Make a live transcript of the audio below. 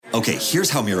Okay, here's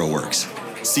how Miro works.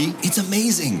 See? It's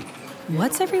amazing.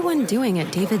 What's everyone doing at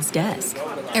David's desk?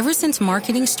 Ever since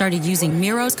marketing started using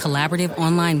Miro's collaborative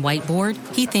online whiteboard,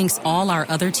 he thinks all our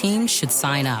other teams should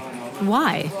sign up.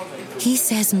 Why? He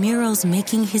says Miro's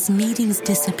making his meetings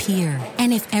disappear.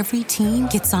 And if every team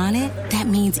gets on it, that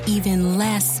means even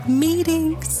less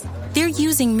meetings. They're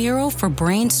using Miro for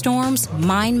brainstorms,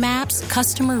 mind maps,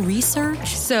 customer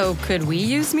research. So could we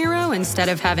use Miro instead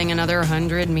of having another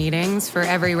 100 meetings for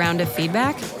every round of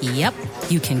feedback? Yep.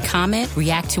 You can comment,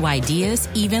 react to ideas,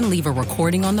 even leave a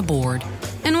recording on the board.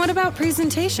 And what about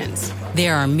presentations?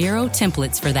 There are Miro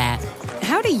templates for that.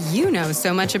 How do you know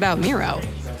so much about Miro?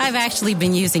 I've actually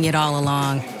been using it all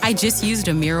along. I just used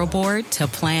a Miro board to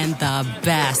plan the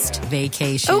best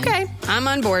vacation. Okay, I'm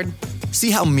on board. See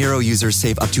how Miro users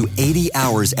save up to 80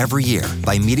 hours every year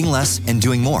by meeting less and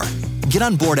doing more. Get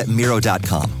on board at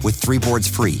Miro.com with 3 boards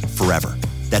free forever.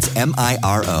 That's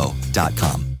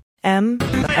MIRO.com.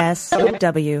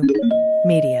 MSW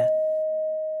Media.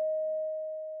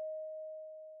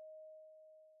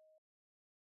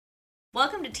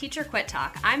 Welcome to Teacher Quit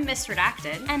Talk. I'm Miss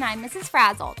Redacted. And I'm Mrs.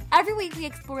 Frazzled. Every week we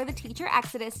explore the teacher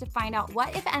exodus to find out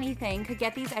what, if anything, could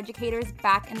get these educators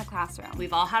back in the classroom.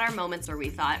 We've all had our moments where we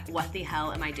thought, what the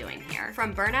hell am I doing here?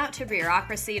 From burnout to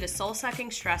bureaucracy to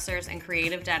soul-sucking stressors and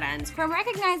creative dead ends. From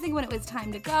recognizing when it was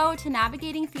time to go to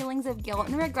navigating feelings of guilt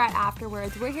and regret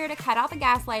afterwards, we're here to cut out the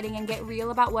gaslighting and get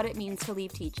real about what it means to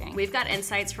leave teaching. We've got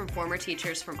insights from former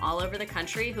teachers from all over the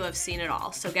country who have seen it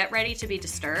all. So get ready to be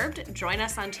disturbed. Join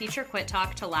us on Teacher Quit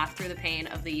Talk to laugh through the pain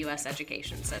of the U.S.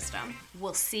 education system.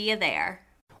 We'll see you there.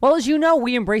 Well, as you know,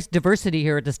 we embrace diversity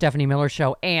here at the Stephanie Miller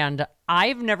Show, and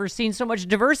I've never seen so much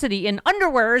diversity in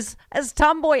underwears as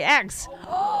Tomboy X.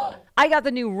 I got the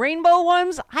new rainbow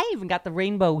ones. I even got the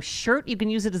rainbow shirt. You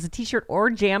can use it as a t-shirt or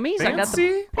jammies. Fancy? I got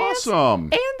the pants Awesome.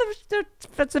 And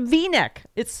that's a V-neck.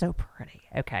 It's so pretty.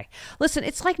 Okay. Listen,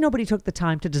 it's like nobody took the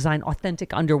time to design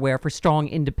authentic underwear for strong,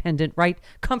 independent, right?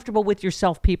 Comfortable with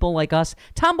yourself people like us.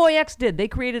 Tomboy X did. They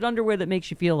created underwear that makes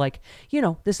you feel like, you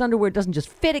know, this underwear doesn't just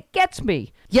fit, it gets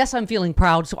me. Yes, I'm feeling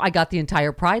proud, so I got the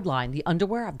entire Pride line. The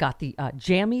underwear, I've got the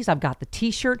jammies, I've got the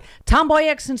t-shirt. Tomboy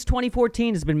X since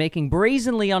 2014 has been making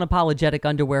brazenly unapologetic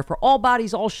underwear for all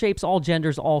bodies, all shapes, all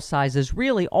genders, all sizes.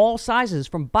 Really, all sizes,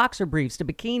 from boxer briefs to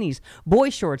bikinis, boy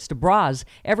shorts to bras.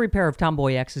 Every pair of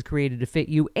Tomboy X is created to fit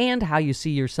you and how you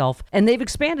see yourself. And they've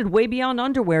expanded way beyond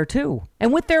underwear, too.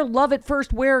 And with their love at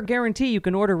first wear guarantee, you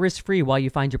can order risk-free while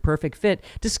you find your perfect fit.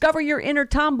 Discover your inner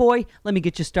tomboy. Let me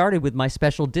get you started with my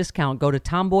special discount. Go to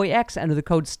Tomboy X, enter the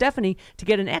code Stephanie to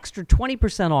get an extra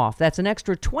 20% off. That's an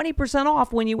extra 20%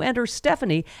 off when you enter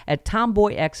Stephanie at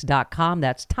tomboyx.com.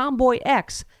 That's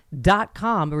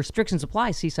tomboyx.com. Restrictions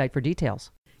apply. See site for details.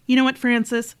 You know what,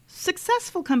 Francis?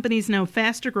 Successful companies know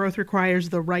faster growth requires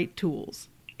the right tools.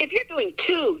 If you're doing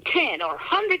 2, 10, or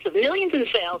hundreds of millions in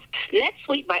sales,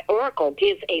 NetSuite by Oracle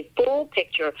gives a full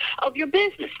picture of your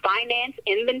business, finance,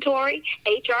 inventory,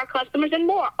 HR, customers, and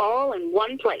more, all in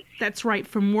one place. That's right.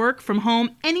 From work, from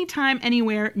home, anytime,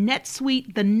 anywhere,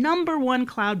 NetSuite, the #1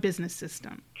 cloud business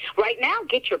system. Right now,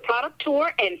 get your product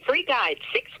tour and free guide,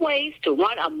 6 ways to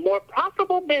run a more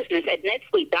profitable business at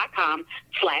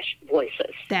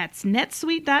netsuite.com/voices. That's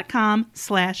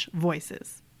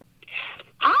netsuite.com/voices.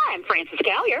 Hi, I'm Frances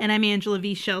Callier. And I'm Angela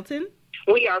V. Shelton.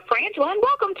 We are Frangela, and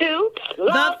welcome to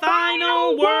The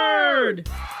Final Word.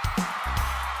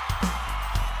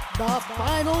 The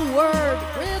Final Word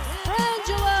with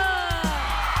Frangela.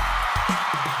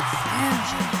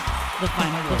 The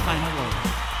final word. The final word.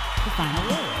 The final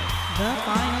word. The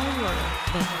final word.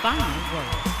 The final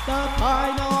word. The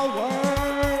final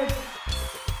word.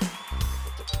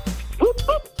 Woo,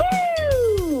 woo,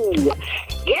 woo.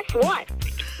 Guess what?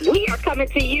 We are coming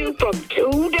to you from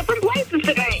 2 different places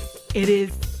today.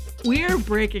 We're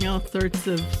breaking all sorts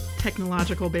of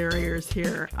technological barriers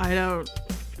here. I don't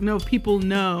know if people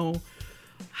know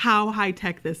how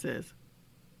high-tech this is.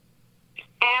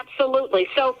 Absolutely.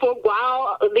 So for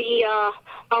while the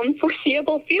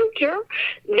unforeseeable future,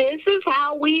 this is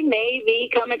how we may be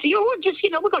coming to you. We're just,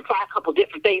 we're going to try a couple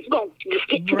different things. We're going to just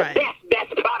get to the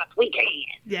best product we can.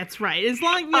 That's right. As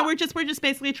long, we're just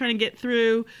basically trying to get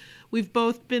through. We've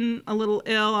both been a little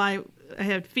ill. I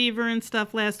had fever and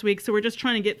stuff last week, so we're just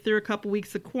trying to get through a couple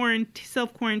weeks of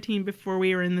self-quarantine before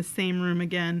we are in the same room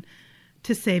again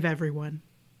to save everyone.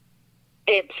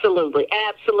 Absolutely,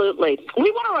 absolutely.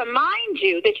 We want to remind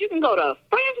you that you can go to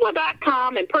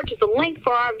Frangela.com and purchase a link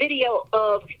for our video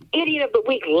of Idiot of the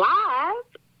Week live.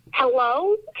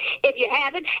 Hello? If you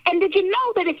haven't. And did you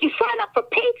know that if you sign up for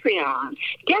Patreon,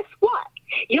 guess what?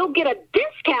 You'll get a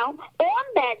discount on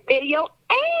that video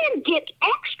and get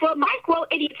extra micro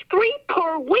idiots 3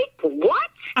 per week. What?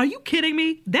 Are you kidding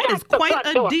me? That is quite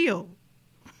a deal.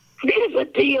 It is a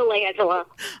deal, Angela.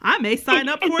 I may sign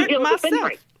up for it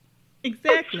myself.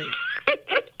 Exactly.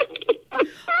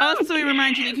 Also, we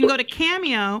remind you that you can go to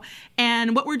Cameo,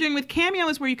 and what we're doing with Cameo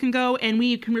is where you can go and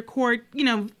we can record,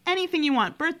 anything you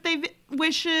want. Birthday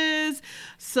wishes,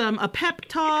 a pep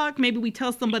talk, maybe we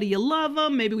tell somebody you love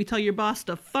them, maybe we tell your boss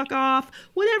to fuck off,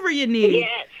 whatever you need.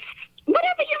 Yes,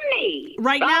 whatever you need.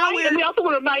 Right now, we also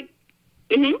want to remind...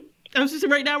 I was just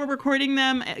saying, right now we're recording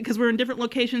them because we're in different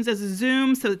locations as a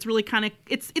Zoom, so it's really kind of,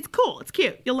 it's cool, it's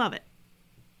cute, you'll love it.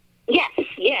 Yes.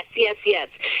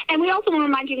 And we also want to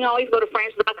remind you, you can always go to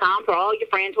Frangela.com for all your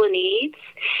Frangela needs.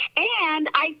 And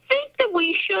I think that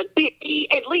we should be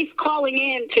at least calling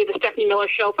in to the Stephanie Miller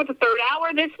Show for the 3rd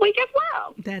hour this week as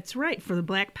well. That's right, for the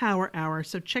Black Power Hour.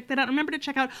 So check that out. Remember to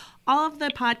check out all of the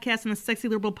podcasts on the Sexy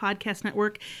Liberal Podcast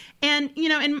Network. And,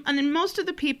 and most of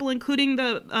the people, including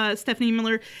the Stephanie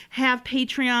Miller, have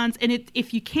Patreons. And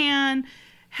if you can,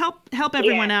 help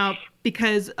everyone out.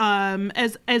 Because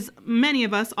as many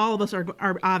of us, all of us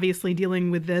are obviously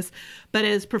dealing with this, but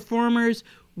as performers,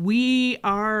 we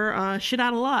are shit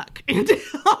out of luck.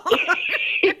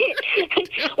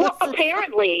 Well,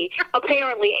 apparently,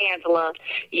 Angela,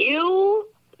 you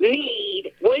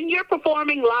need, when you're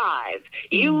performing live,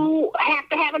 you have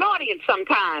to have an audience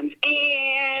sometimes.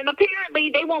 And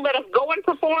apparently they won't let us go and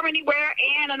perform anywhere,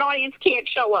 and an audience can't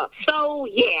show up. So,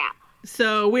 yeah.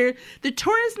 So the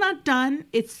tour is not done.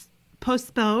 It's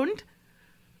postponed.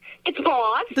 It's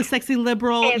paused. The Sexy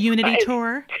Liberal Unity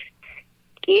Tour.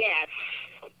 Yes.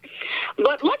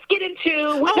 But let's get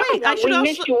into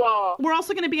missed you all. We're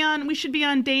also going to be on, we should be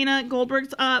on Dana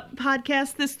Goldberg's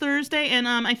podcast this Thursday. And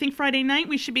I think Friday night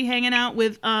we should be hanging out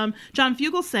with John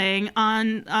Fugelsang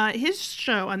on his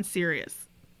show on Sirius.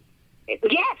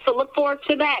 Yes, so look forward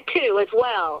to that too as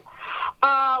well.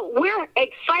 We're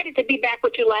excited to be back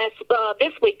with you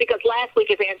this week because last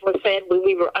week, as Angela said,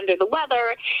 we were under the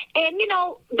weather. And,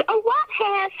 a lot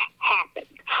has happened.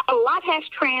 A lot has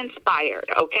transpired,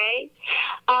 okay,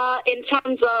 in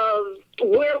terms of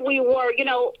where we were.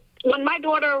 When my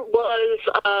daughter was,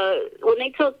 when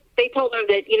they told her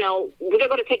that, they're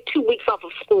going to take 2 weeks off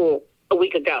of school a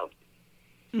week ago.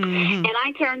 Mm-hmm. And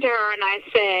I turned to her and I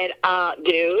said,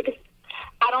 dude,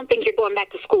 I don't think you're going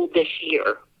back to school this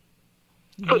year.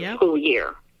 For the school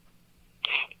year.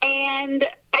 And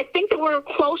I think that we're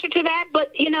closer to that,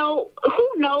 but, who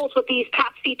knows with these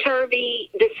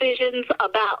topsy-turvy decisions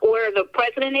about where the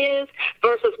president is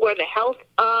versus where the health,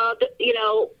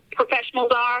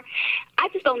 professionals are. I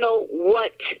just don't know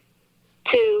what's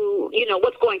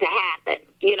going to happen,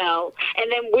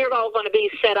 and then we're all going to be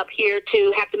set up here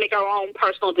to have to make our own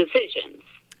personal decisions.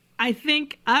 I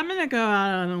think I'm going to go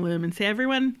out on a limb and say,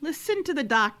 everyone, listen to the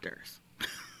doctors.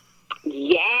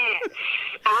 Yes,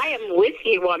 I am with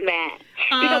you on that.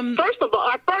 Because first of all,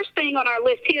 our first thing on our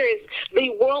list here is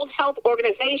the World Health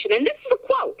Organization. And this is a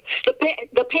quote.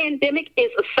 The pandemic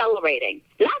is accelerating,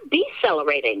 not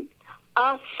decelerating,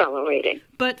 accelerating.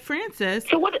 But Frances,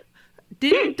 so what?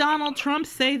 Didn't Donald Trump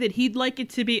say that he'd like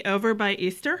it to be over by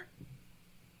Easter?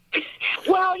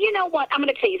 Well, you know what? I'm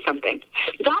going to tell you something.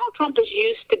 Donald Trump is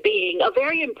used to being a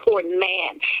very important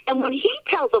man. And when he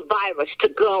tells a virus to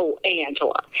go,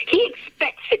 Angela, he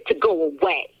expects it to go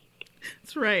away.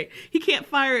 That's right. He can't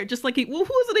fire it just like who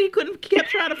was it he kept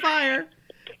trying to fire?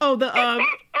 Oh, the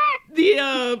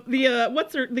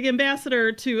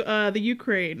ambassador to the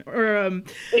Ukraine or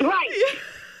right.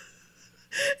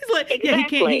 He's like,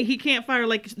 exactly. Yeah, he can't fire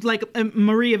like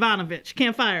Marie Ivanovich.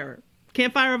 Can't fire her.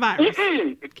 Can't fire a virus.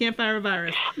 Mm-mm. Can't fire a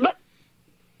virus. But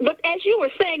as you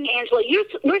were saying, Angela,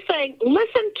 we're saying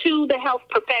listen to the health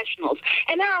professionals.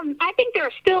 And I think there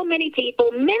are still many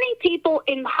people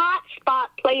in hot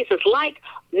spot places like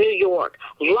New York,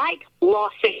 like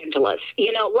Los Angeles,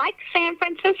 like San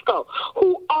Francisco,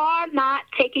 who are not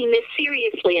taking this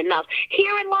seriously enough.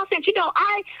 Here in Los Angeles,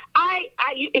 I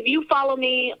if you follow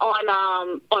me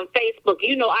on Facebook,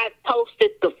 I've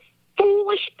posted the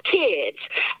foolish kids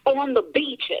on the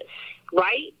beaches,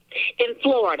 right, in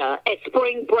Florida at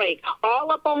spring break,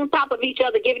 all up on top of each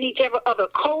other, giving each other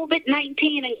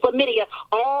COVID-19 and chlamydia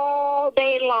all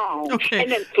day long, okay.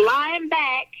 And then flying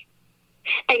back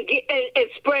and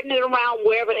spreading it around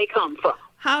wherever they come from.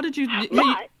 How did you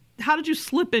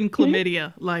slip in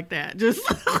chlamydia like that? Just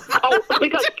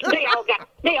because they all got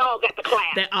the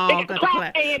class. They got the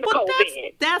class and the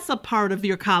COVID. That's a part of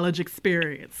your college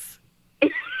experience.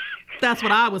 That's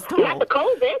what I was told. Not the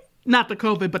COVID. Not the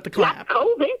COVID, but the clap. Not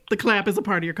COVID. The clap is a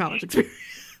part of your college experience.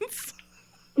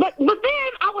 But then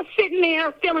I was sitting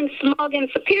there feeling smug and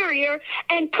superior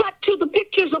and cut to the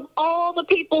pictures of all the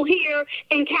people here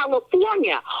in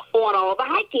California on all the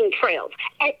hiking trails,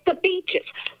 at the beaches.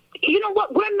 You know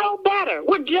what? We're no better.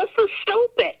 We're just as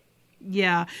stupid.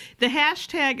 Yeah. The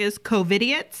hashtag is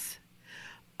COVIDiots.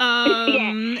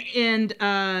 And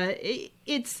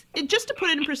it's just to put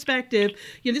it in perspective,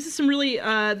 this is some really,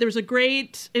 there's a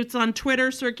great, it's on Twitter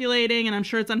circulating, and I'm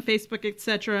sure it's on Facebook,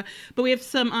 etc. But we have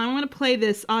I want to play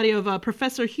this audio of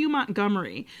Professor Hugh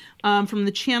Montgomery from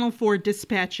the Channel 4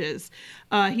 Dispatches.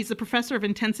 He's a professor of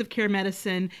intensive care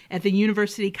medicine at the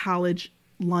University College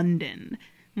London.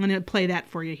 I'm going to play that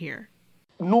for you here.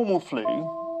 Normal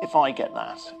flu, if I get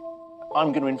that,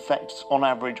 I'm going to infect, on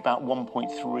average, about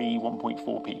 1.3,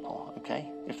 1.4 people, okay,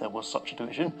 if there was such a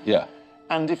division. Yeah.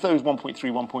 And if those 1.3,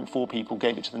 1.4 people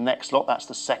gave it to the next lot, that's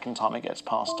the second time it gets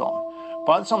passed on.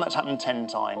 By the time that's happened 10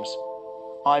 times,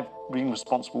 I've been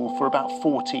responsible for about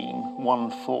 14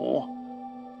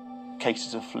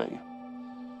 cases of flu.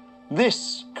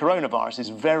 This coronavirus is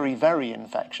very, very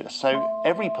infectious, so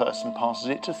every person passes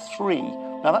it to 3.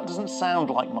 Now, that doesn't sound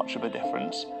like much of a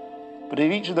difference, but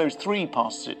if each of those 3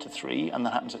 passes it to 3, and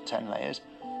that happens at 10 layers,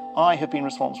 I have been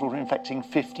responsible for infecting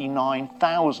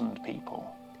 59,000 people.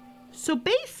 So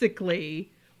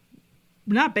basically,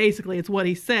 not basically, it's what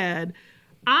he said.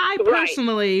 I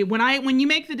personally, when you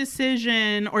make the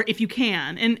decision, or if you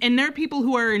can, and there are people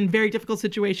who are in very difficult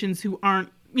situations who aren't,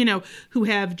 who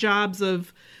have jobs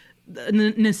of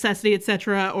necessity,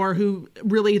 etc., or who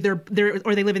really or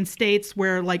they live in states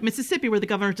where, like Mississippi, where the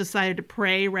governor decided to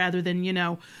pray rather than,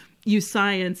 use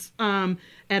science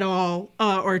at all,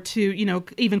 or to,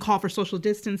 even call for social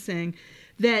distancing,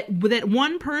 that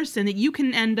one person that you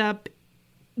can end up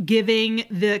giving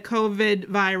the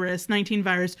COVID-19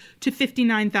 virus to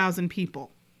 59,000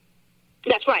 people.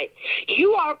 That's right.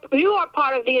 You are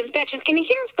part of the infection. And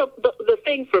here's the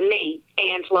thing for me,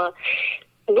 Angela.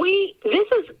 This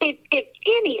is, if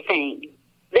anything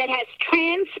that has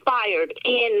transpired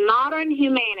in modern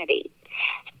humanity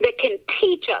that can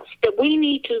teach us that we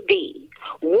need to be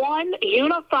one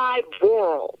unified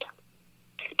world,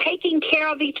 taking care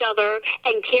of each other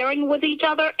and caring with each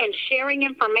other and sharing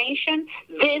information,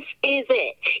 this is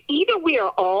it. Either we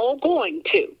are all going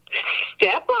to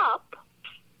step up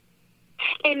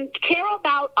and care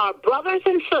about our brothers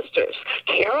and sisters,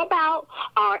 care about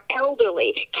our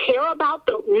elderly, care about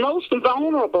the most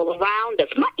vulnerable around us,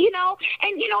 and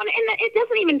it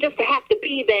doesn't even just have to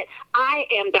be that I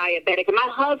am diabetic and my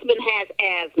husband has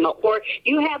asthma, or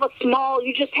you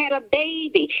just had a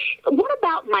baby. What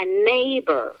about my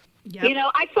neighbor? Yep.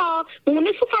 I saw when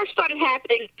this first started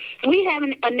happening, we have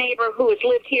a neighbor who has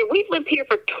lived here. We've lived here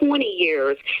for 20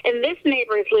 years, and this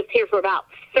neighbor has lived here for about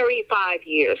 35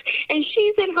 years, and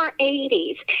she's in her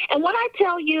 80s. And when I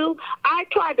tell you, I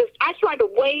tried to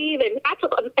wave, and I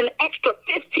took an extra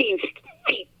 15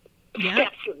 feet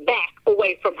steps back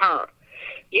away from her.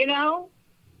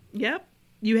 Yep.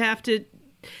 You have to,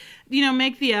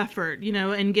 make the effort,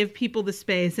 and give people the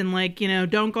space, and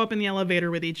don't go up in the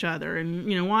elevator with each other,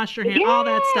 and wash your hands, all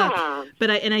that stuff.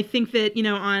 But I think that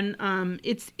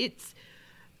it's.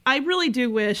 I really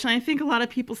do wish, and I think a lot of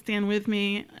people stand with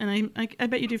me, and I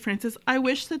bet you do, Frances. I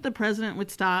wish that the president would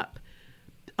stop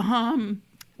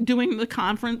doing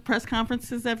the press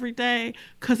conferences every day,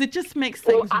 because it just makes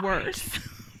things worse.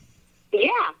 Yeah.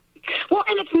 Well,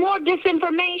 and it's more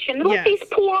disinformation. Look, these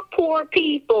poor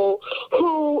people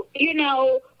who,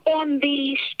 on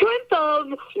the strength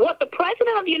of what the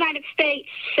President of the United States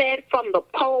said from the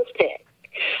pulpit,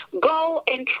 go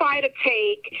and try to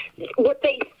take what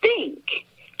they think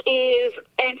is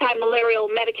anti-malarial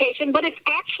medication, but it's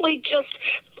actually just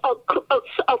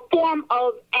a form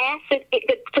of acid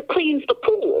to cleanse the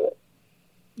pool.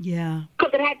 Yeah.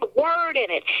 Because it had the word in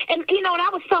it. And, and I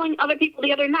was telling other people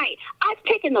the other night, I've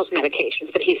taken those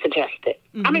medications that he suggested.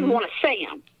 Mm-hmm. I don't even want to say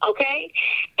them, okay?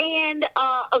 And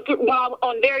while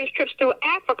on various trips through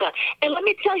Africa. And let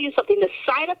me tell you something, the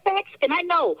side effects, and I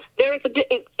know there is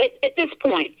at this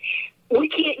point, we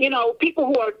can't, people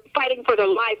who are fighting for their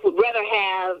life would rather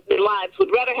have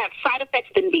side effects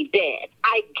than be dead.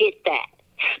 I get that.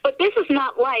 But this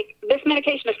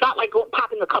medication is not like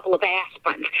popping a couple of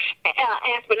aspirin,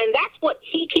 and that's what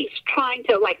he keeps trying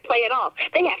to play it off.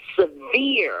 They have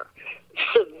severe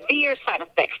side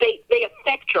effects. They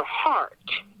affect your heart.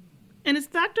 And it's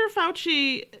Dr.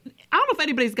 Fauci. I don't know if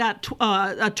anybody's got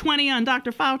a 20 on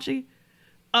Dr. Fauci.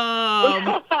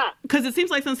 Because it seems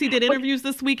like since he did interviews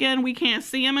this weekend, we can't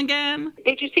see him again.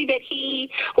 Did you see that he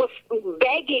was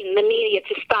begging the media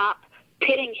to stop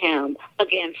pitting him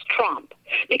against Trump.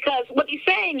 Because what he's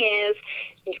saying is,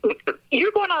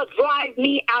 you're going to drive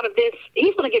me out of this.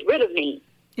 He's going to get rid of me.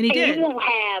 And he did. You won't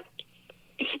have,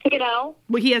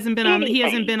 Well, he hasn't been anything. He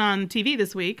hasn't been on TV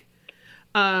this week.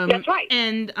 That's right.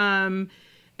 And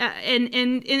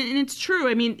it's true.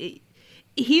 I mean,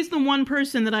 he's the one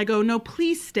person that I go, no,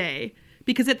 please stay,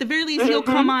 because at the very least he'll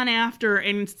come on after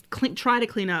and try to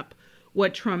clean up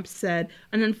what Trump said.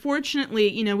 And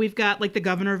unfortunately, we've got like the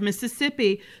governor of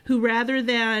Mississippi, who rather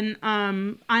than,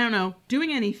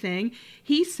 doing anything,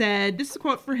 he said, this is a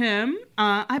quote for him,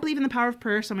 I believe in the power of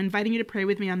prayer, so I'm inviting you to pray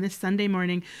with me on this Sunday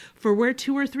morning. For where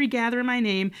 2 or 3 gather in my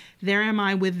name, there am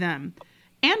I with them.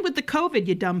 And with the COVID,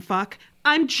 you dumb fuck.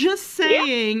 I'm just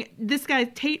saying, This guy,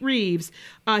 Tate Reeves,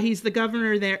 he's the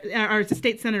governor there, or the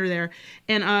state senator there,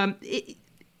 and I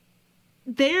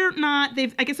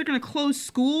guess they're going to close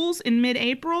schools in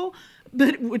mid-April,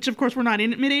 which of course we're not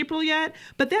in mid-April yet,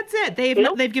 but that's it.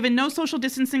 They've given no social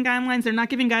distancing guidelines. They're not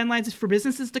giving guidelines for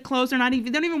businesses to close. They don't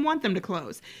even want them to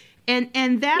close.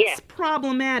 And that's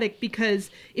problematic,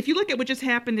 because if you look at what just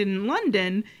happened in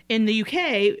London, in the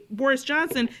UK, Boris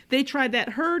Johnson, they tried that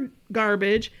herd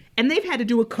garbage, and they've had to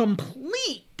do a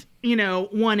complete,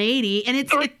 180, and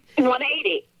it's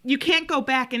 180. You can't go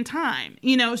back in time,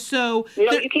 so...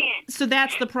 No, you can't. So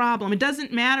that's the problem. It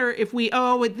doesn't matter if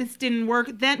this didn't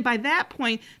work. Then by that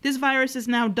point, this virus is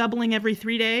now doubling every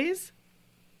 3 days?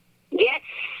 Yes,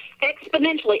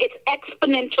 exponentially. It's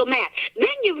exponential math. Then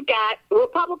you've got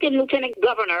Republican Lieutenant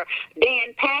Governor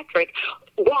Dan Patrick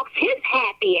walks his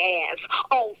happy ass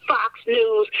on Fox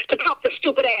News to talk to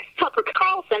stupid ass Tucker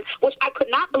Carlson, which I could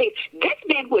not believe. This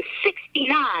man, who is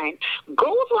 69, goes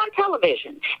on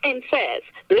television and says,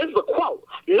 this is a quote,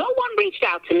 "No one reached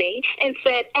out to me and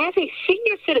said, as a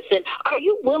senior citizen, are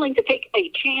you willing to take a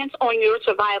chance on your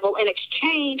survival in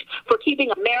exchange for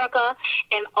keeping America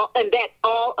and that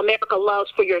all America loves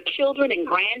for your children and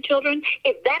grandchildren?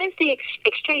 If that is the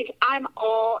exchange, I'm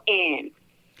all in.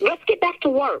 Let's get back to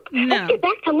work. No. Let's get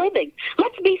back to living.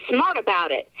 Let's be smart about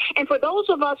it. And for those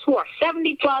of us who are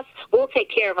 70 plus, we'll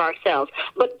take care of ourselves,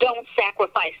 but don't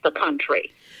sacrifice the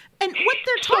country." And what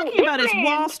they're talking about is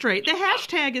Wall Street. The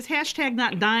hashtag is hashtag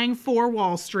not dying for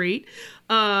Wall Street.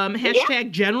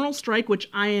 Hashtag general strike, which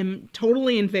I am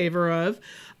totally in favor of.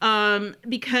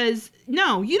 Because,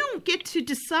 no, you don't get to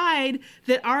decide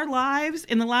that our lives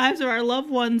and the lives of our loved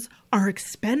ones are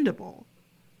expendable.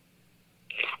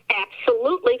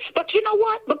 Absolutely. But you know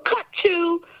what? But cut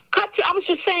to I was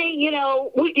just saying,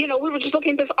 we were just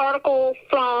looking at this article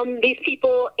from these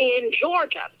people in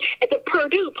Georgia at the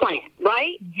Purdue plant,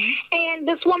 right? Mm-hmm. And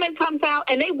this woman comes out,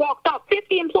 and they walked out.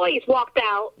 50 employees walked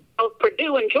out of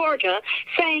Purdue in Georgia,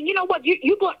 saying, you know what?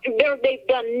 They've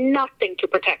done nothing to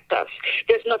protect us.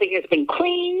 There's nothing that's been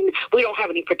cleaned. We don't have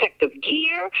any protective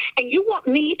gear, and you want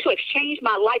me to exchange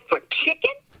my life for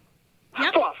chicken?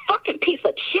 Yep. For a fucking piece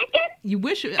of chicken? You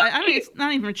wish. I mean, it's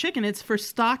not even for chicken. It's for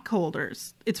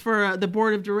stockholders. It's for the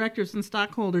board of directors and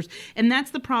stockholders. And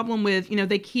that's the problem with,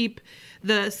 they keep,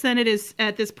 the Senate is,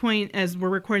 at this point, as we're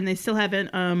recording, they still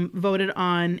haven't voted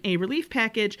on a relief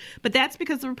package. But that's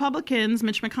because the Republicans,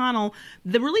 Mitch McConnell,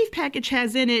 the relief package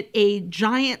has in it a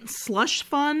giant slush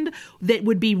fund that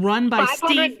would be run by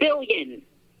 $500 billion.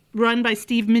 Run by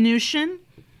Steve Mnuchin,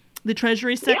 the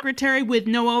Treasury Secretary, with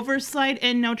no oversight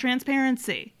and no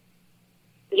transparency.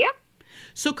 Yep.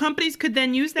 So companies could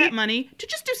then use that money to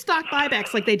just do stock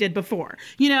buybacks like they did before.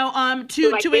 And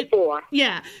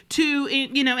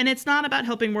it's not about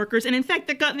helping workers. And in fact,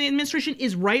 the administration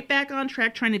is right back on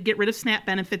track, trying to get rid of SNAP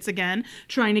benefits again,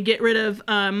 trying to get rid of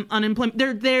unemployment.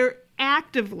 They're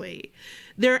actively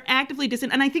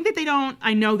distant. And I think that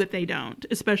I know that they don't,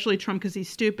 especially Trump, because he's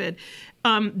stupid.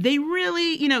 They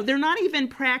really, they're not even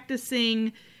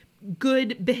practicing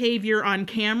good behavior on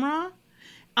camera,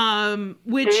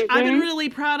 which I've been really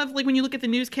proud of. Like, when you look at the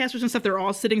newscasters and stuff, they're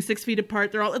all sitting 6 feet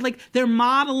apart. They're all they're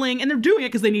modeling, and they're doing it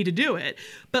because they need to do it.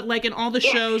 But like in all the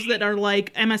shows that are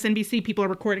like MSNBC, people are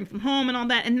recording from home and all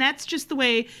that. And that's just the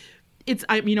way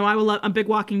I'm a big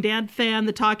Walking Dead fan.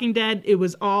 The Talking Dead, it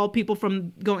was all people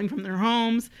going from their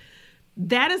homes.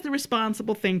 That is the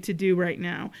responsible thing to do right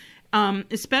now.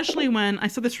 Especially when I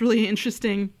saw this really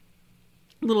interesting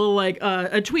little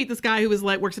a tweet. This guy who was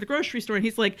works at a grocery store, and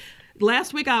he's like,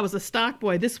 last week I was a stock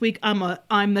boy. This week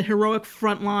I'm the heroic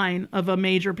front line of a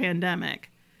major pandemic.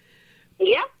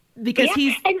 Yeah. Because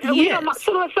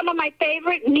some of my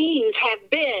favorite memes have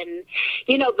been,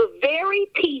 the very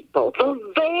people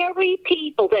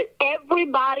that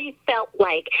everybody felt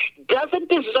like doesn't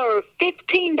deserve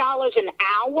 $15 an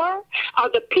hour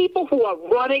are the people who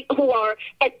are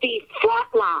at the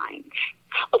front lines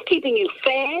of keeping you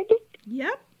fed.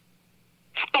 Yep.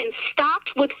 and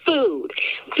stocked with food.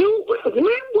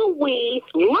 When will we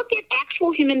look at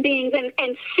actual human beings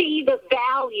and see the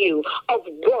value of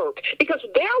work? Because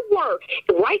their work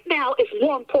right now is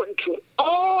more important to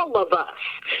all of us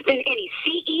than any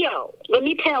CEO. Let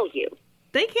me tell you.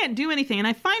 They can't do anything. And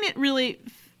I find it really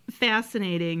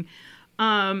fascinating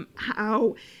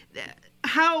how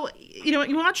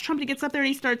you watch Trump, he gets up there and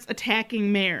he starts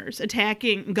attacking mayors,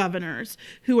 attacking governors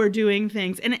who are doing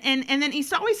things. And then he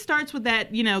always starts with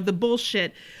that, the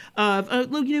bullshit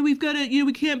of, look, we've got to,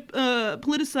 we can't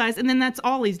politicize. And then that's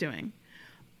all he's doing.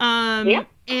 Yep.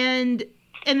 And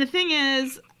the thing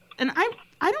is, and I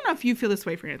don't know if you feel this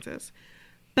way, Frances,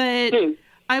 but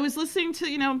I was listening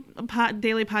to, a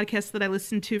daily podcast that I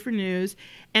listen to for news,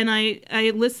 and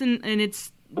I listened, and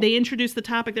they introduced the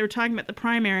topic. They were talking about the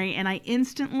primary, and I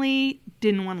instantly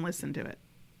didn't want to listen to it.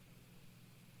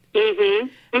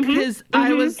 Because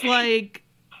I was like,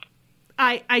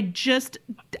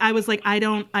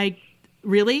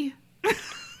 really?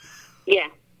 Yeah.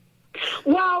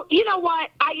 Well, you know what?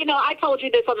 I told you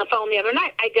this on the phone the other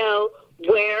night. I go,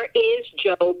 where is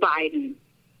Joe Biden?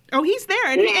 Oh, he's there,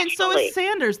 and so is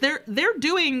Sanders. They're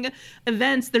doing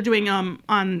events. They're doing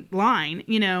online,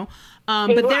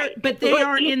 but they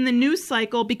aren't in the news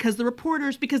cycle because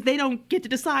they don't get to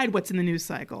decide what's in the news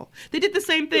cycle. They did the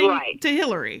same thing to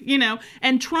Hillary,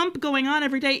 and Trump going on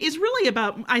every day is really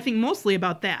about, I think, mostly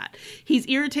about that. He's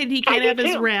irritated he can't have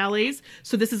his rallies,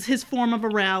 so this is his form of a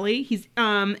rally. He's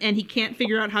and he can't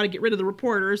figure out how to get rid of the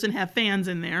reporters and have fans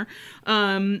in there,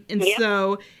 and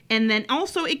then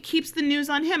also it keeps the news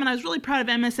on him. And I was really proud of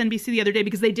MSNBC the other day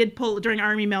because they did pull, during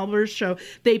Army Melber's show,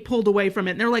 they pulled away from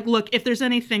it. And they're like, look, if there's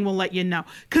anything, we'll let you know.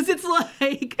 Because it's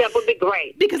like... That would be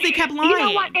great. Because they kept lying. You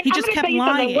know what? He just kept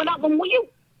lying.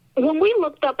 When we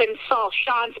looked up and saw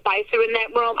Sean Spicer in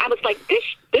that room, I was like, this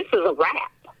is a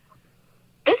wrap.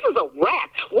 This is a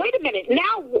wrap. Wait a minute.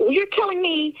 Now you're telling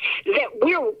me that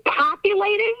we're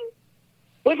populating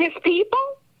with his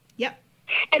people? Yep.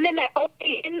 And then that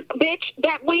OAN bitch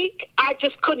that week, I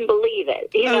just couldn't believe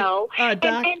it,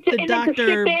 Dr. to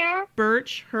sit there,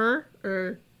 Birch, her,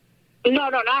 or... No,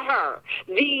 not her.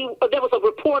 There was a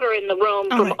reporter in the room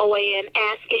from OAN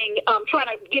asking, trying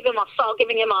to giving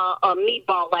him a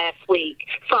meatball last week,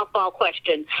 softball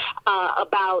question,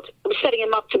 about setting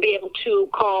him up to be able to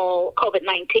call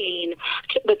COVID-19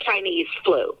 the Chinese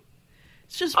flu.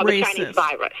 It's just racist. The Chinese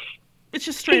virus. It's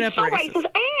just straight up racist.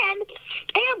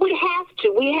 And we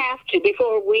have to,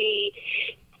 before we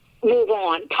move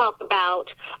on, talk about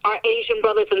our Asian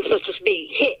brothers and sisters being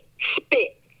hit,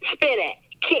 spit at,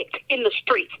 kicked in the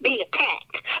streets, being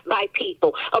attacked by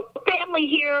people. A family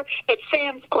here at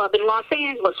Sam's Club in Los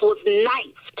Angeles was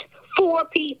knifed. 4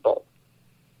 people.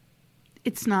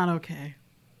 It's not okay.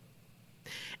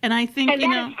 And I think, and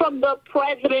that's from the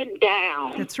president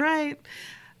down. That's right.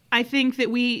 I think that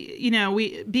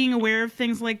we being aware of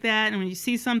things like that, and when you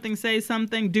see something, say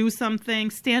something, do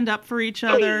something, stand up for each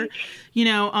other.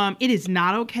 It is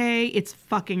not okay. It's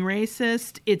fucking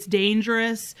racist. It's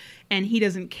dangerous, and he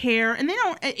doesn't care. And they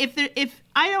don't.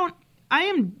 I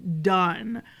am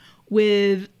done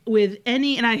with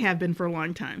any, and I have been for a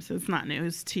long time, so it's not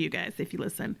news to you guys if you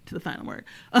listen to the final word.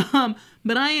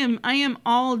 But I am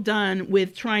all done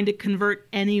with trying to convert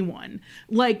anyone.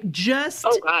 Like, just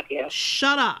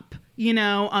shut up.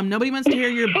 Nobody wants to hear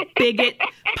your bigot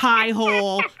pie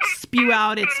hole spew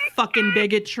out its fucking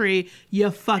bigotry, you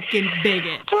fucking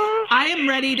bigot. I am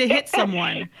ready to hit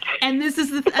someone. And this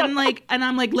is I'm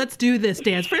like, let's do this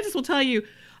dance. Frances will tell you,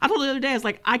 I told her the other day, I was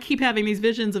like, I keep having these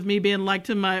visions of me being like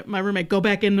to my roommate, go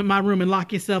back into my room and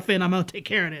lock yourself in. I'm going to take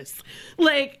care of this.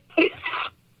 Like,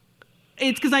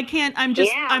 it's because I can't, I'm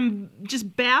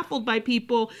just baffled by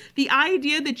people. The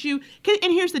idea that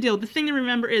and here's the deal. The thing to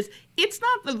remember is it's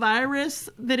not the virus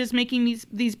that is making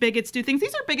these bigots do things.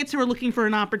 These are bigots who are looking for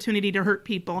an opportunity to hurt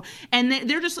people. And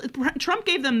Trump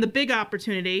gave them the big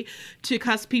opportunity to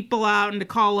cuss people out and to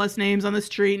call us names on the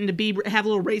street and to have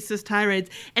little racist tirades.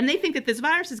 And they think that this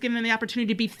virus is giving them the opportunity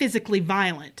to be physically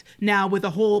violent now with a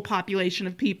whole population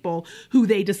of people who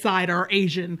they decide are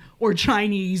Asian or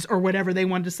Chinese or whatever they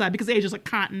want to decide, because Asia's a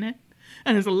continent.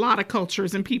 And there's a lot of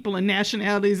cultures and people and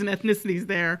nationalities and ethnicities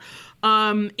there.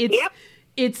 And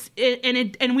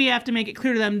we have to make it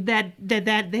clear to them that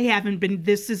they haven't been.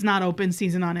 This is not open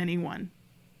season on anyone.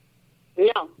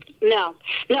 No.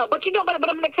 But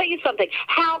I'm going to tell you something.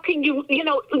 How can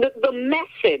the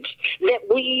message that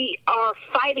we are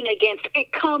fighting against,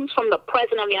 it comes from the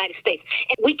President of the United States.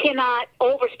 And we cannot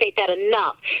overstate that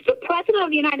enough. The President of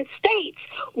the United States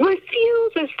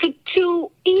refuses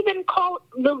to even call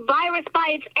the virus by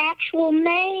its actual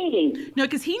name. No,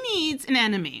 because he needs an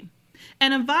enemy.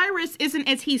 And a virus isn't,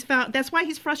 as he's found, that's why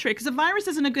he's frustrated, because a virus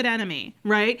isn't a good enemy,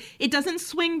 right? It doesn't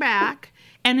swing back.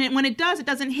 And when it does, it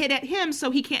doesn't hit at him,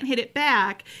 so he can't hit it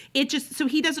back. So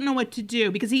he doesn't know what to do,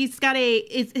 because he's got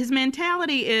his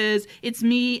mentality is, it's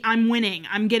me, I'm winning,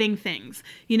 I'm getting things.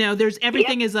 There's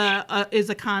everything is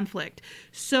a conflict.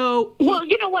 So well,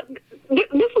 you know what? This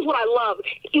is what I love.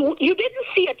 You didn't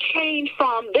see a change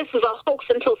from this is a hoax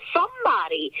until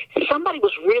somebody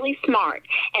was really smart,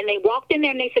 and they walked in there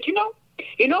and they said, you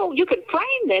can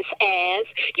frame this as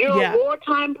you're a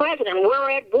wartime president. We're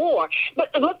at war.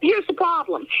 But look, here's the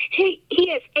problem. He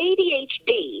has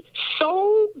ADHD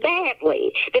so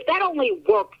badly that only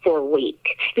worked for a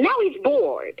week. Now he's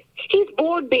bored. He's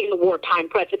bored being a wartime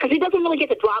president because he doesn't really get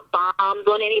to drop bombs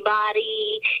on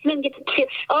anybody. He doesn't get to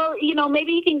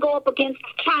maybe he can go up against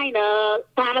China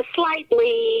kind of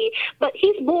slightly. But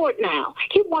he's bored now.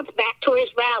 He wants back to his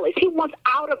rallies. He wants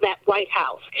out of that White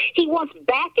House. He wants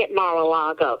back at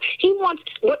Mar-a-Lago. He wants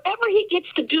whatever he gets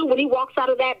to do when he walks out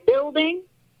of that building,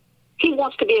 he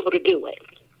wants to be able to do it.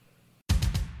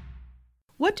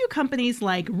 What do companies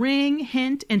like Ring,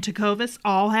 Hint, and Tecovas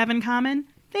all have in common?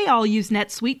 They all use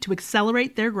NetSuite to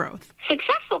accelerate their growth.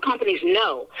 Successful companies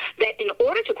know that in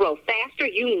order to grow faster,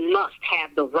 you must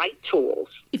have the right tools.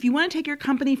 If you want to take your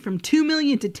company from 2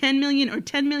 million to 10 million or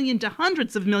 10 million to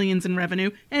hundreds of millions in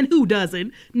revenue, and who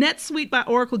doesn't, NetSuite by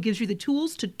Oracle gives you the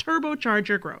tools to turbocharge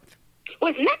your growth.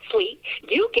 With NetSuite,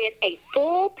 you get a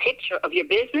full picture of your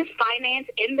business, finance,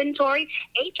 inventory,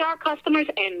 HR customers,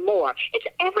 and more. It's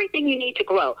everything you need to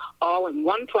grow, all in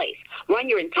one place. Run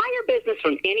your entire business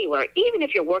from anywhere, even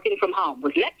if you're working from home.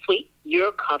 With NetSuite,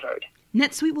 you're covered.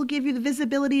 NetSuite will give you the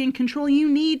visibility and control you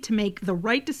need to make the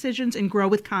right decisions and grow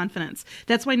with confidence.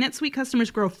 That's why NetSuite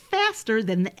customers grow faster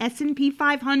than the S&P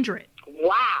 500.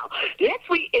 Wow.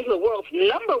 NetSuite is the world's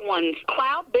 #1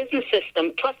 cloud business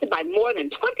system trusted by more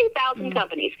than 20,000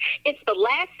 companies. It's the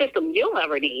last system you'll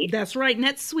ever need. That's right.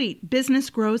 NetSuite. Business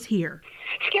grows here.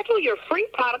 Schedule your free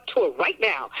product tour right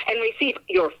now and receive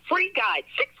your free guide,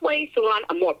 6 ways to run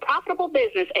a more profitable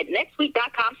business at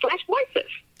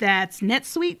netsuite.com/voices. That's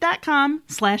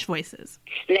netsuite.com/voices.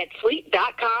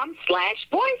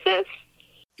 netsuite.com/voices.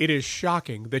 It is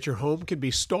shocking that your home can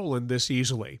be stolen this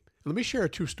easily. Let me share a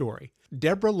true story.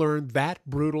 Deborah learned that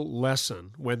brutal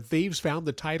lesson when thieves found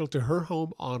the title to her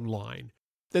home online.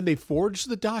 Then they forged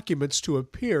the documents to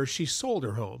appear she sold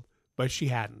her home, but she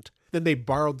hadn't. Then they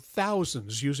borrowed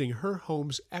thousands using her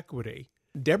home's equity.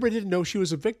 Deborah didn't know she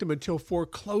was a victim until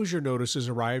foreclosure notices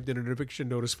arrived and an eviction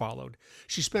notice followed.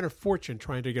 She spent a fortune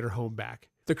trying to get her home back.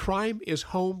 The crime is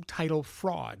home title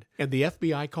fraud, and the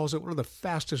FBI calls it one of the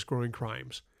fastest growing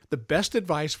crimes. The best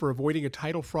advice for avoiding a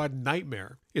title fraud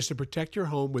nightmare is to protect your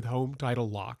home with Home Title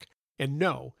Lock. And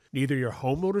no, neither your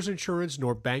homeowner's insurance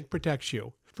nor bank protects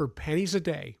you. For pennies a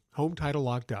day, Home Title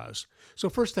Lock does. So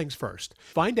first things first,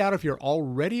 find out if you're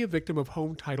already a victim of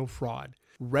home title fraud.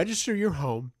 Register your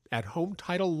home at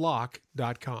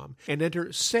HometitleLock.com and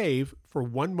enter SAVE for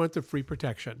 1 month of free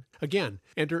protection. Again,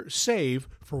 enter SAVE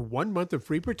for 1 month of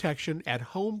free protection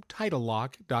at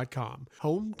HometitleLock.com.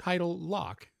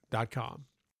 HometitleLock.com.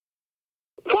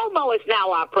 Cuomo is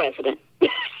now our president. I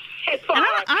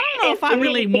don't know if I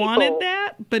really wanted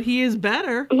that, but he is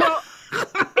better. Well,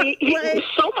 he's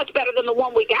so much better than the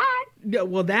one we got. Yeah,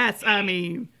 well,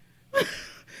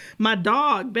 my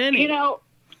dog, Benny.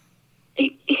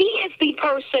 He is the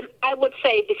person, I would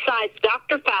say, besides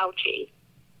Dr. Fauci,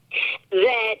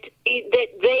 that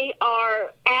they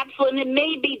are absolute, and it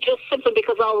may be just simply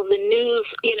because all of the news,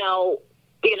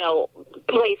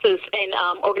 places and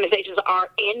organizations are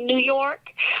in New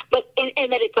York,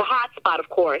 and that it's a hot spot, of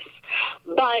course.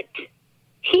 But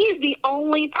he is the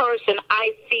only person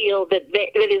I feel that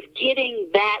is getting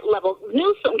that level.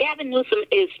 Gavin Newsom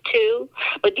is too,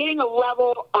 but getting a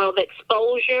level of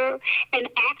exposure and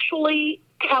actually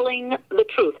telling the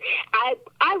truth. I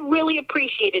really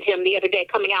appreciated him the other day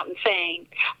coming out and saying,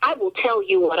 I will tell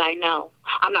you what I know.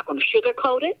 I'm not going to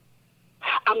sugarcoat it.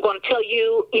 I'm going to tell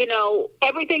you,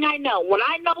 everything I know. When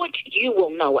I know it, you will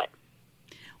know it.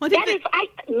 Well, the President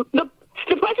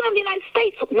of the United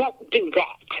States won't do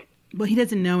that. Well, he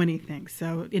doesn't know anything.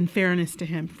 So, in fairness to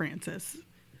him, Frances,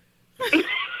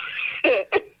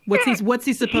 what's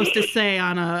he supposed to say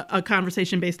on a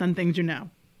conversation based on things you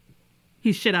know?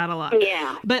 He's shit out a lot.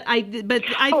 Yeah. But I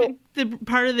think the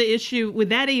part of the issue with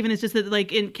that even is just that,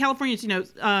 like, in California,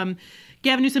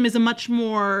 Gavin Newsom is a much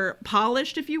more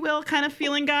polished, if you will, kind of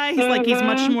feeling guy. He's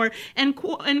much more, and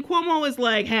Cuomo is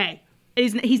like, hey,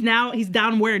 he's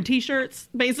down wearing T-shirts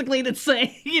basically that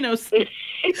say,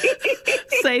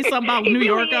 say something about New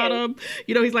York on him.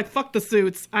 He's like, fuck the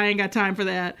suits. I ain't got time for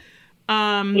that.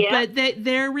 But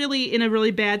they're really in a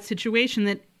really bad situation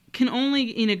that can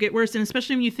only, get worse. And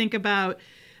especially when you think about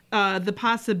the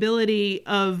possibility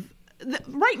of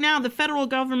right now, the federal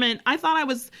government, I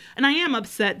am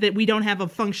upset that we don't have a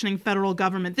functioning federal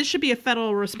government. This should be a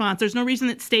federal response. There's no reason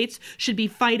that states should be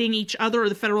fighting each other or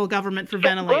the federal government for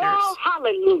ventilators. Oh,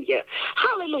 hallelujah.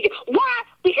 Hallelujah. Why?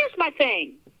 Here's my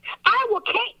thing. Iowa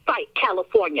can't fight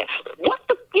California. You know what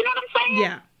I'm saying?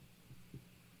 Yeah.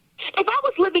 If I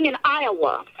was living in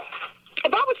Iowa,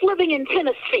 if I was living in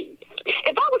Tennessee,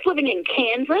 if I was living in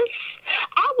Kansas,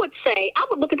 I would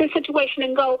look at this situation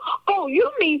and go, oh,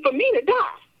 you mean for me to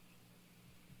die?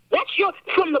 That's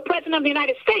from the President of the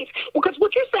United States. Because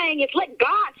what you're saying is let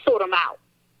God sort them out.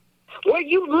 Where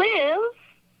you live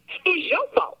is your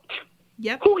fault.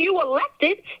 Yep. Who you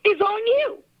elected is on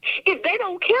you. If they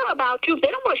don't care about you, if they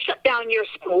don't want to shut down your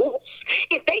schools,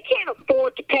 if they can't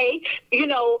afford to pay,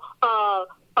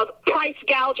 a price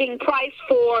gouging price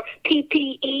for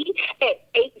PPE at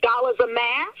 $8 a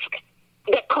mask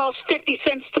that costs 50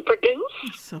 cents to produce.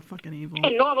 It's so fucking evil.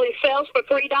 And normally sells for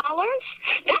 $3,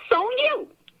 that's on you.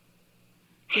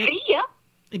 Yep. See ya.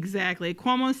 Exactly.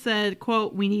 Cuomo said,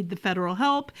 quote, "We need the federal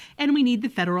help, and we need the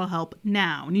federal help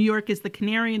now. New York is the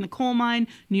canary in the coal mine.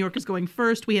 New York is going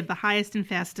first. We have the highest and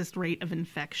fastest rate of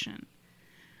infection."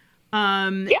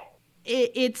 Yep.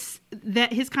 It's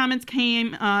that his comments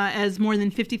came as more than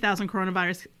 50,000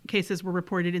 coronavirus cases were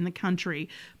reported in the country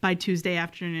by Tuesday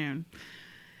afternoon,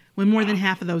 when more than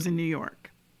half of those in New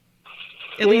York.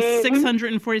 At least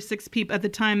 646 people at the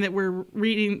time that we're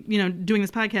reading, doing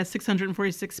this podcast,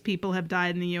 646 people have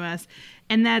died in the U.S.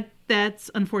 And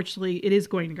that's unfortunately, it is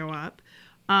going to go up.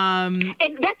 And let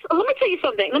me tell you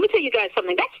something. Let me tell you guys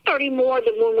something. That's 30 more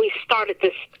than when we started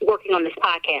working on this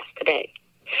podcast today.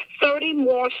 30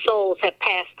 more souls have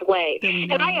passed away.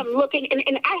 And I am looking,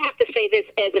 and I have to say this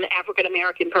as an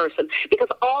African-American person, because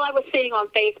all I was seeing on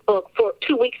Facebook for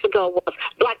 2 weeks ago was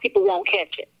black people won't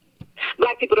catch it.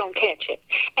 Black people don't catch it.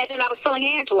 And then I was telling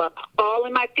Angela, all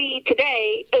in my feed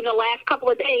today, in the last couple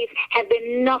of days, have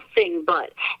been nothing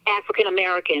but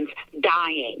African-Americans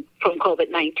dying from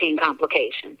COVID-19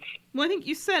 complications. Well, I think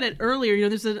you said it earlier.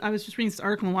 I was just reading this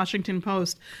article in the Washington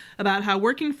Post about how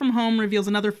working from home reveals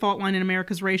another fault line in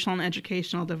America's racial and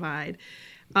educational divide.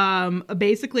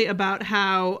 Basically about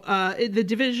how the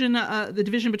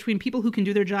division between people who can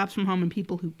do their jobs from home and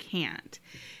people who can't.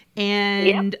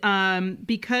 And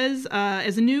because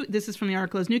this is from the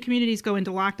article, as new communities go into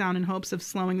lockdown in hopes of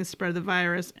slowing the spread of the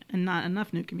virus, and not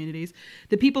enough new communities,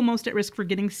 the people most at risk for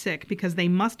getting sick because they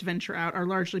must venture out are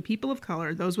largely people of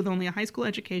color, those with only a high school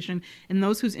education, and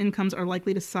those whose incomes are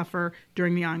likely to suffer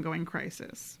during the ongoing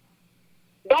crisis.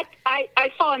 I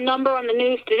saw a number on the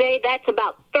news today. That's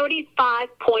about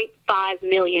 35.5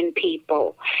 million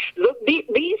people.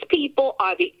 These people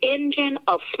are the engine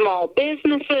of small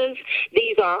businesses.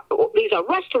 These are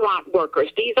restaurant workers.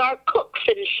 These are cooks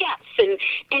and chefs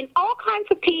and all kinds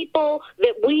of people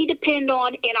that we depend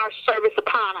on in our service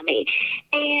economy.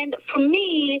 And for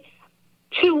me,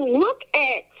 to look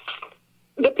at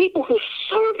the people who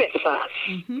service us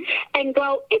and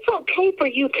go, it's okay for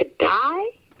you to die.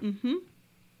 Mm-hmm.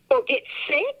 Or get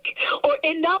sick, or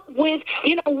end up with,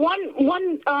 some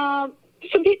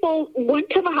people went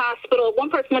to the hospital. One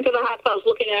person went to the hospital. I was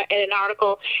looking at an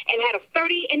article and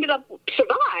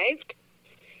survived,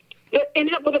 but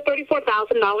ended up with a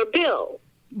 $34,000 bill.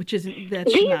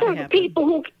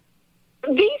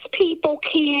 These people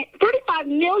can't, 35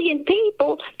 million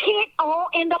people can't all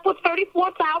end up with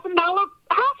 $34,000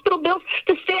 hospital bills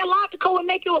to stay alive to go and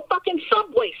make you a fucking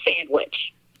Subway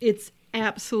sandwich. It's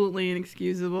absolutely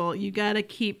inexcusable. You got to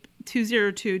keep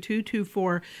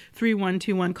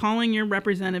 202-224-3121, calling your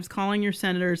representatives, calling your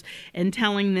senators, and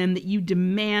telling them that you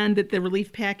demand that the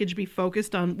relief package be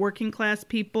focused on working class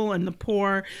people and the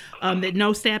poor, that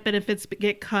no SNAP benefits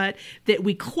get cut, that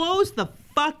we close the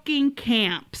fucking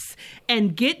camps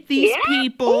and get these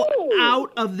people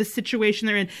out of the situation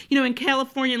they're in. In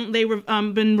California, they were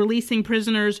been releasing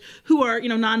prisoners who are,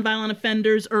 nonviolent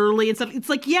offenders early and stuff. It's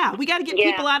like, we got to get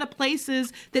people out of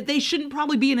places that they shouldn't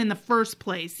probably be in the first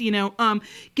place.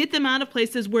 Get them out of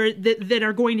places where that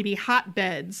are going to be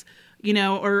hotbeds,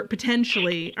 or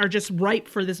potentially are just ripe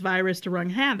for this virus to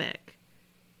wreak havoc.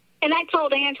 And I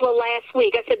told Angela last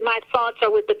week, I said, my thoughts are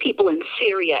with the people in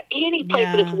Syria, any place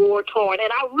that is war-torn.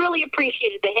 And I really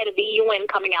appreciated the head of the UN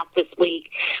coming out this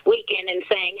weekend and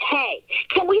saying, hey,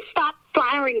 can we stop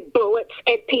firing bullets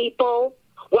at people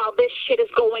while this shit is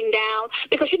going down?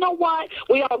 Because you know what?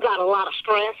 We all got a lot of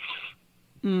stress.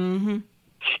 Mm-hmm.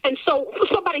 And so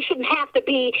somebody shouldn't have to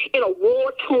be in a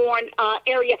war-torn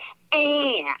area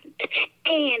and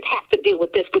have to deal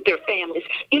with this with their families.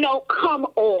 Come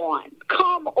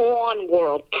on,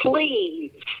 world,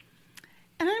 please.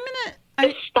 And I'm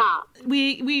gonna stop.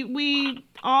 We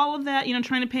all of that,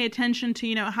 trying to pay attention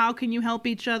to, how can you help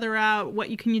each other out, what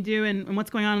can you do, and what's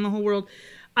going on in the whole world.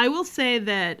 I will say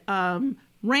that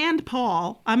Rand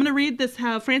Paul. I'm gonna read this.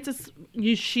 How Frances,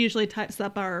 she usually types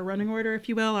up our running order, if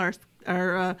you will, our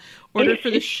order for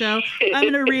the show. I'm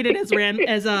going to read it as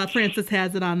Frances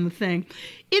has it on the thing.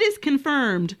 It is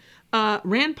confirmed.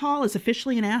 Rand Paul is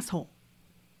officially an asshole.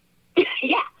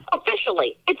 Yeah,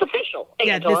 officially. It's official.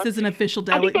 Yeah, Angela. this is an official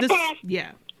I think the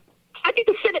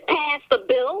Senate passed a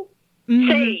bill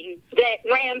saying that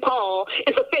Rand Paul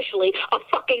is officially a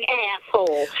fucking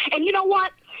asshole. And you know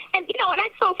what? And I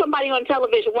saw somebody on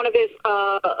television, one of his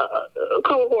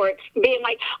cohorts, being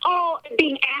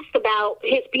asked about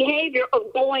his behavior of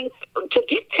going to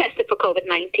get tested for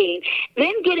COVID-19,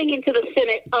 then getting into the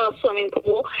Senate swimming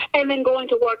pool, and then going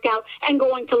to work out and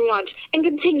going to lunch and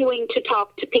continuing to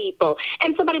talk to people.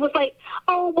 And somebody was like,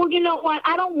 oh, well, you know what?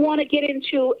 I don't want to get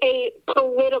into a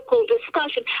political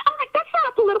discussion. I'm like, that's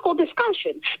not a political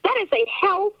discussion. That is a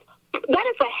health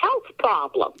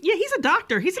problem. Yeah, he's a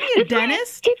doctor. He's a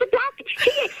dentist. He's a doctor.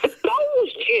 He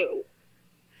exposed you.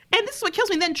 And this is what kills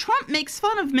me. Then Trump makes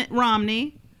fun of Mitt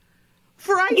Romney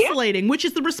for isolating, which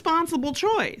is the responsible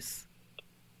choice.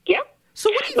 Yep.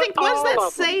 So what do you think? What does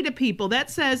that say to people? That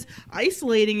says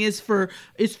isolating is for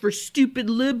stupid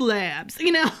lib labs.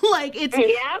 It's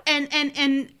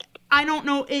and I don't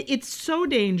know. It's so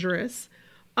dangerous.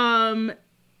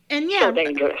 So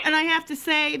dangerous. And I have to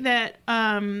say that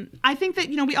I think that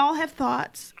we all have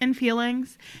thoughts and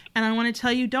feelings, and I want to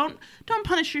tell you, don't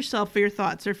punish yourself for your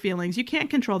thoughts or feelings. You can't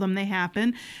control them; they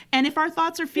happen. And if our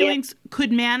thoughts or feelings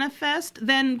could manifest,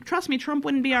 then trust me, Trump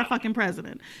wouldn't be our fucking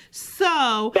president.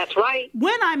 So that's right.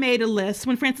 When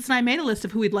Frances and I made a list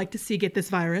of who we'd like to see get this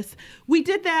virus, we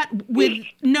did that with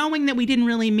knowing that we didn't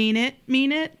really mean it.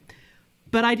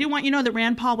 But I do want you to know that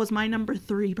Rand Paul was my number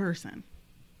 3 person.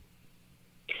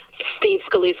 Steve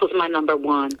Scalise was my number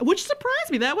 1, which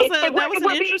surprised me. That was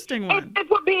an interesting one. If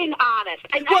we're being honest,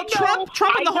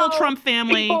 Trump and the whole Trump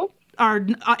family are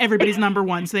everybody's number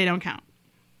 1, so they don't count.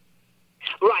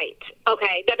 Right.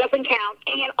 Okay, that doesn't count.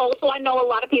 And also, I know a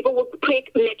lot of people will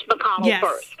pick Mitch McConnell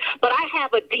first, but I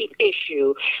have a deep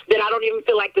issue that I don't even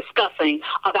feel like discussing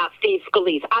about Steve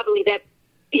Scalise. I believe that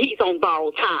he's on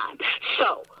borrowed time.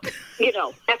 So,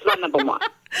 that's my number 1.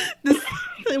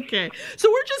 Okay. So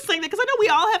we're just saying that because I know we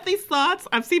all have these thoughts.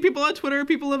 I've seen people on Twitter,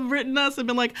 people have written us and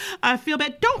been like, I feel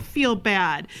bad. Don't feel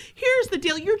bad. Here's the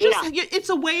deal. It's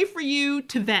a way for you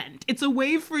to vent. It's a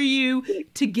way for you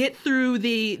to get through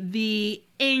the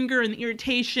anger and the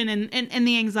irritation and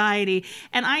the anxiety.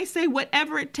 And I say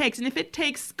whatever it takes. And if it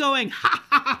takes going, ha,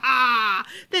 ha, ha, ha,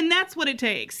 then that's what it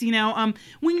takes. We know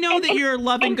that you're a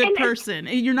loving, good person.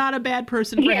 You're not a bad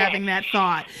person for having that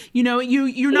thought.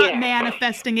 You're not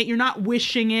manifesting it. You're not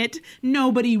wishing it.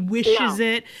 Nobody wishes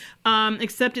it,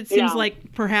 except it seems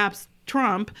like perhaps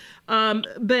Trump.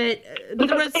 But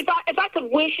if I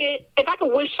could wish it, if I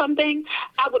could wish something,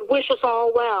 I would wish us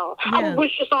all well. Yeah. I would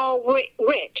wish us all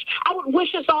rich. I would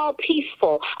wish us all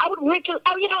peaceful. I would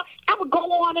go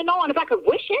on and on if I could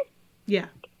wish it. Yeah.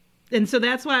 And so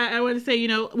that's why I want to say,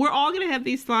 we're all going to have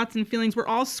these thoughts and feelings. We're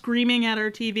all screaming at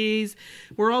our TVs.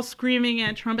 We're all screaming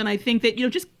at Trump. And I think that,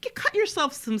 just cut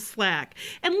yourself some slack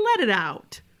and let it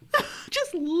out.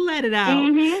 Just let it out.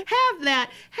 Mm-hmm.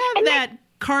 Have that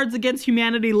Cards Against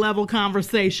Humanity level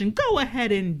conversation. Go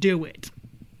ahead and do it.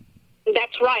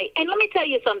 That's right. And let me tell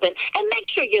you something. And make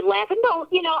sure you're laughing. No,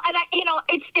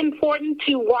 it's important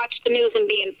to watch the news and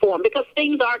be informed because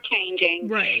things are changing,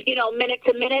 right? Minute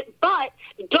to minute. But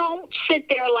don't sit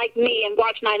there like me and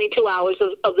watch 92 hours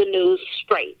of the news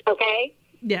straight, okay?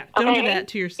 Yeah, don't do that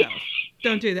to yourself.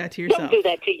 Don't do that to yourself. Don't do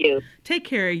that to you. Take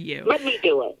care of you. Let me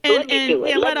do it.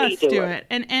 Let us do it.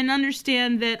 And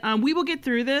understand that we will get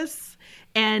through this.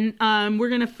 And we're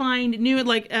going to find new,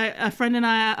 like a friend and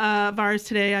I of ours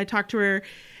today, I talked to her,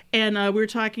 and we were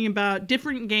talking about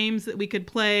different games that we could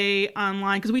play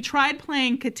online. Because we tried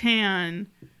playing Catan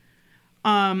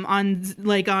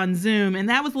on Zoom, and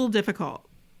that was a little difficult.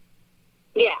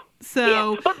 Yeah.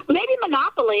 So but maybe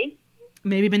Monopoly.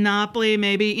 Maybe,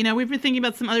 we've been thinking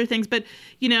about some other things. But,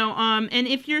 and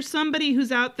if you're somebody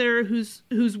who's out there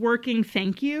who's working,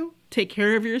 thank you. Take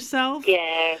care of yourself.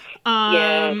 Yes.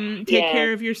 Take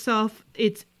care of yourself.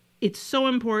 It's so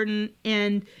important.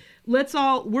 And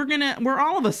we're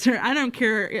all of us, I don't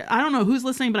care. I don't know who's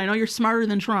listening, but I know you're smarter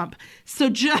than Trump. So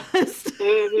just,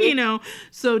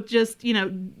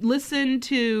 listen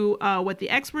to what the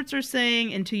experts are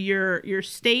saying and to your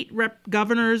state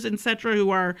governors, etc., who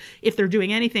are, if they're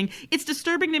doing anything. It's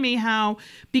disturbing to me how,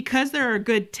 because there are a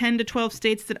good 10 to 12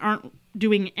 states that aren't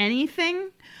doing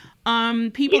anything,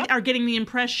 people are getting the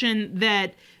impression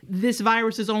that this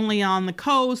virus is only on the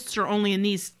coasts or only in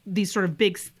these sort of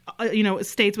big,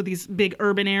 states with these big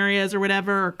urban areas or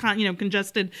whatever, or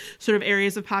congested sort of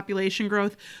areas of population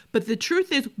growth. But the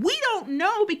truth is, we don't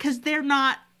know because they're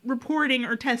not reporting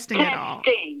or testing at all.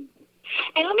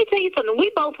 And let me tell you something.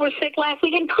 We both were sick last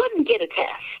week and couldn't get a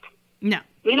test. No.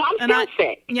 I'm still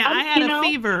sick. Yeah, I had a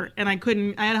fever and I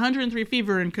had 103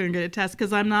 fever and couldn't get a test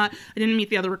because I didn't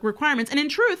meet the other requirements. And in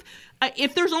truth,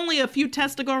 if there's only a few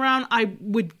tests to go around, I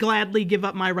would gladly give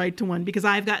up my right to one because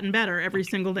I've gotten better every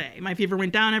single day. My fever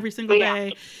went down every single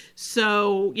day.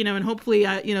 So, and hopefully,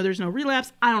 there's no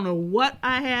relapse. I don't know what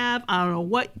I have. I don't know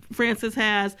what Francis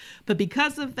has. But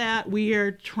because of that, we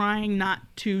are trying not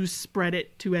to spread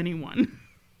it to anyone.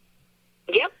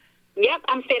 Yep,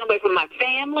 I'm staying away from my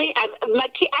family. I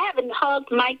haven't hugged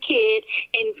my kid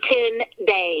in 10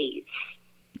 days.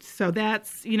 So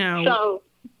that's,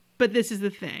 but this is the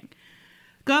thing.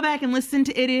 Go back and listen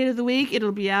to Idiot of the Week.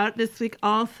 It'll be out this week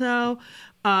also.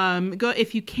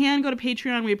 If you can, go to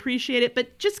Patreon. We appreciate it.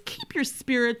 But just keep your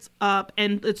spirits up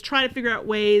and let's try to figure out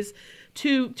ways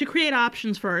to create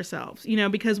options for ourselves,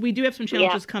 because we do have some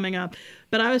challenges coming up.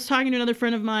 But I was talking to another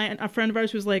friend of mine, a friend of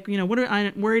ours who was like,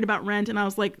 I'm worried about rent. And I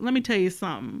was like, let me tell you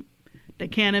something. They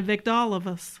can't evict all of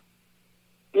us.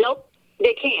 Nope,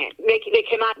 they can't. They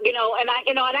cannot,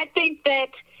 and I think that,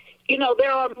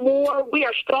 there are more, we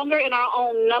are stronger in our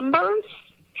own numbers,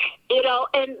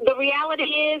 and the reality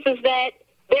is that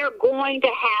they're going to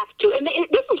have to, and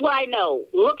this is what I know,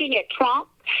 looking at Trump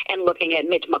and looking at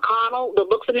Mitch McConnell, the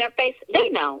looks in their face, they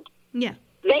know. Yeah.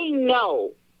 They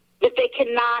know that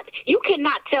you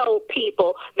cannot tell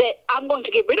people that I'm going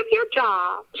to get rid of your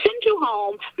job, send you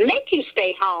home, make you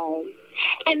stay home,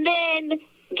 and then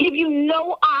give you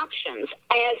no options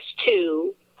as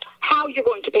to how you're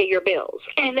going to pay your bills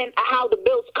and then how the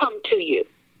bills come to you.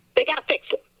 They got to fix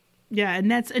it. Yeah,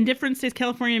 and that's in different states.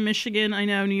 California and Michigan, I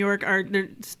know New York, they're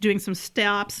doing some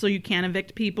stops so you can't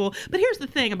evict people. But here's the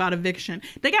thing about eviction.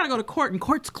 They got to go to court, and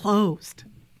court's closed.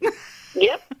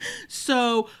 Yep.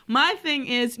 So my thing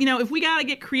is, if we got to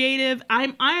get creative,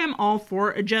 I am all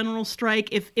for a general strike.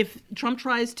 If Trump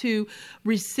tries to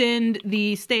rescind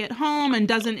the stay at home and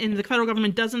the federal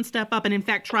government doesn't step up and in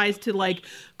fact tries to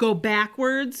go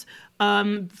backwards,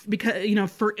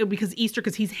 because Easter,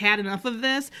 because he's had enough of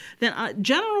this, then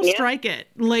general strike it.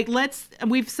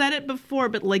 We've said it before,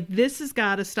 but this has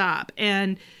got to stop.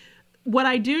 And what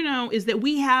I do know is that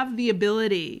we have the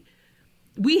ability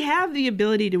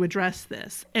to address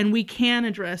this, and we can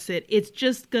address it. It's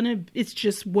just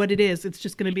what it is. It's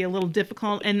just going to be a little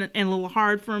difficult and a little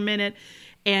hard for a minute.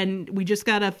 And we just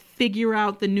got to figure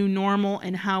out the new normal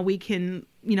and how we can,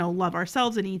 love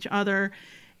ourselves and each other.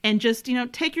 And just,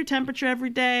 take your temperature every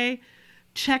day,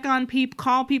 check on people,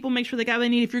 call people, make sure they got what they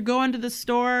need. If you're going to the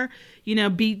store,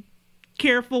 be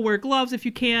careful, wear gloves if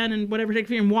you can, and whatever,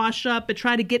 and wash up, but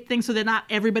try to get things so that not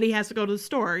everybody has to go to the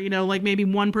store. Maybe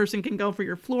one person can go for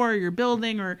your floor or your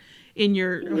building or in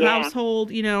your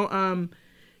household.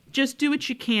 Just do what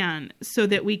you can so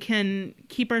that we can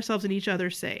keep ourselves and each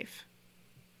other safe.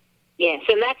 Yes,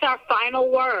 and that's our final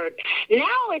word. Now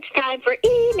it's time for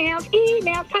emails.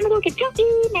 Time to go get your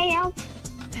emails.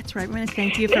 That's right. We're going to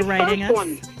thank you for writing us.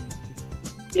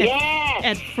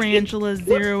 At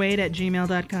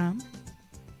frangela08@gmail.com.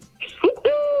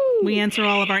 We answer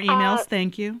all of our emails.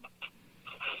 Thank you.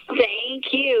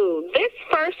 Thank you. This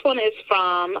first one is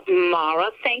from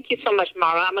Mara. Thank you so much,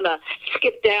 Mara. I'm going to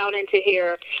skip down into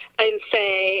here and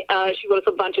say she wrote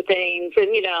a bunch of things, and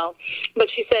but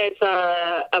she says,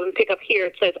 I'm going to pick up here.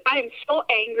 It says, I am so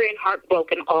angry and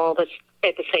heartbroken all this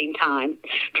at the same time.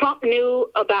 Trump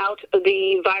knew about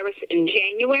the virus in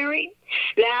January.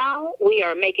 Now we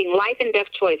are making life and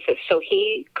death choices so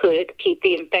he could keep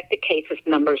the infected cases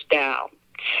numbers down.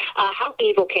 How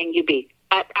evil can you be?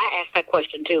 I asked that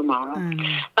question too, Mara.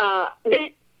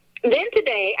 Then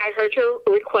today I heard your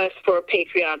request for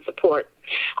Patreon support.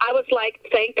 I was like,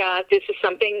 thank God this is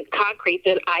something concrete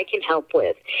that I can help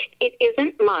with. It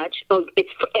isn't much. It's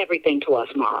everything to us,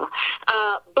 Mara.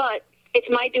 But it's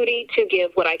my duty to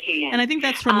give what I can. And I think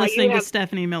that's from listening to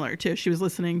Stephanie Miller, too. She was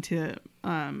listening to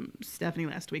Stephanie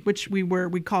last week, which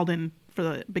we called in for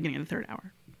the beginning of the third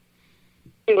hour.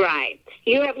 Right.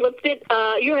 You have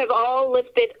all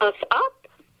lifted us up,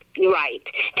 Right.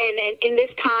 And in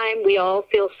this time, we all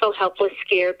feel so helpless,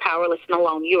 scared, powerless, and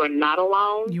alone. You are not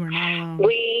alone. You are not alone.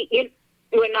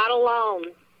 We're not alone.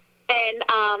 And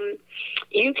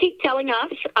you keep telling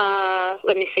us,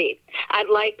 let me see, I'd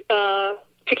like to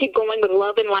keep going with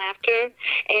love and laughter,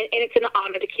 and it's an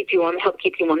honor to help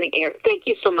keep you on the air. Thank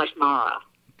you so much, Mara.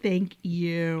 Thank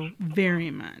you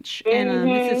very much. And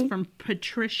this is from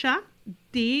Patricia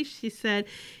D. She said,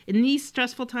 in these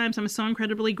stressful times, I'm so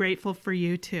incredibly grateful for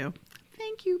you too.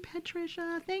 Thank you,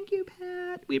 Patricia. Thank you,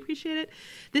 Pat. We appreciate it.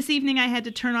 This evening, I had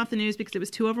to turn off the news because it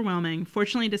was too overwhelming.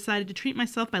 Fortunately, I decided to treat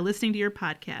myself by listening to your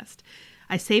podcast.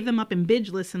 I save them up and binge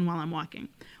listen while I'm walking.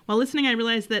 While listening, I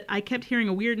realized that I kept hearing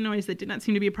a weird noise that did not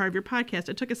seem to be a part of your podcast.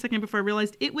 It took a second before I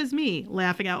realized it was me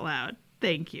laughing out loud.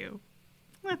 Thank you.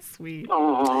 That's sweet.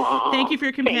 Aww. Thank you for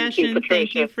your compassion.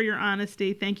 Thank you for your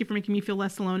honesty. Thank you for making me feel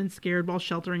less alone and scared while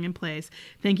sheltering in place.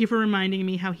 Thank you for reminding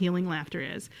me how healing laughter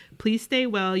is. Please stay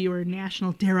well. You are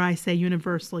national, dare I say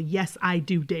universal, yes, I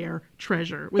do dare,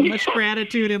 treasure. With much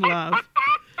gratitude and love.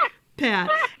 Pat,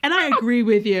 and I agree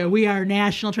with you. We are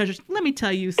national treasures. Let me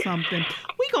tell you something.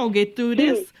 We gonna get through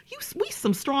this. We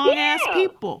some strong ass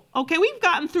people. Okay, we've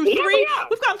gotten through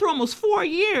we've gotten through almost 4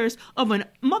 years of a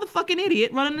motherfucking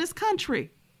idiot running this country.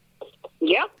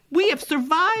 Yep. We have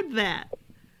survived that.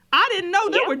 I didn't know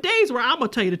there were days where, I'm gonna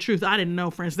tell you the truth, I didn't know,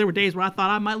 friends. There were days where I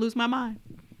thought I might lose my mind.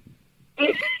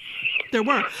 There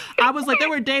were. There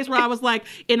were days where I was like,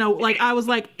 I was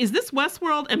like, is this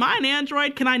Westworld? Am I an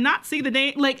android? Can I not see the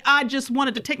name? Like, I just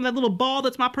wanted to take that little ball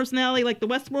that's my personality, like the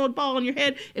Westworld ball in your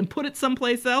head, and put it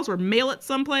someplace else or mail it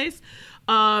someplace.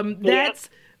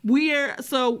 We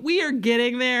are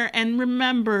getting there. And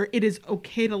remember, it is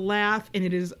okay to laugh, and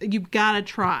you've got to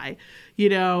try,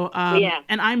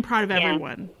 and I'm proud of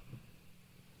everyone.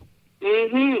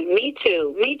 Me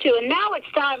too. And now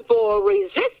it's time for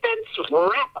Resistance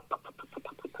Wrap-Up.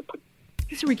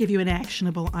 So we give you an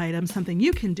actionable item, something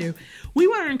you can do. We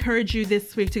want to encourage you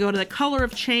this week to go to the Color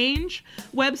of Change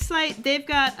website. They've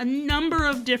got a number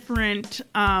of different,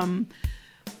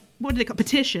 what do they call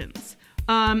petitions.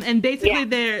 And basically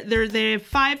they have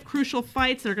 5 crucial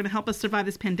fights that are going to help us survive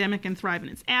this pandemic and thrive in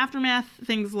its aftermath.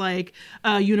 Things like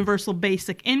universal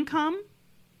basic income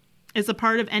is a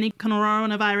part of any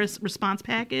coronavirus response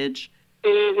package.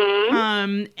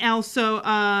 Also,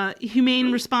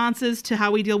 humane responses to how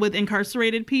we deal with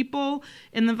incarcerated people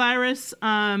in the virus.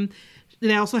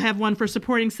 They also have one for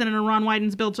supporting Senator Ron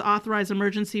Wyden's bill to authorize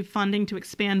emergency funding to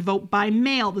expand vote by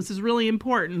mail. This is really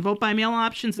important. Vote by mail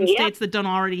options in states that don't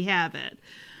already have it.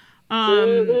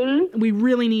 We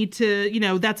really need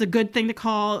to, that's a good thing to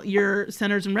call your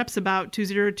senators and reps about,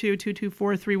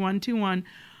 202-224-3121.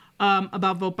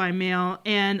 About vote by mail,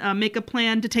 and make a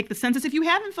plan to take the census. If you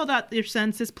haven't filled out your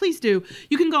census, please do.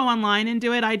 You can go online and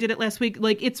do it. I did it last week.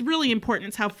 It's really important.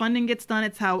 It's how funding gets done.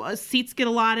 It's how seats get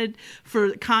allotted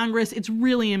for Congress. It's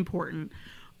really important.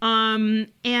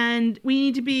 And we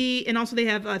need to be, and also they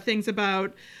have things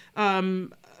about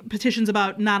petitions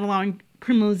about not allowing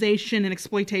criminalization and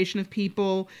exploitation of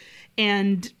people.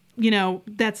 And,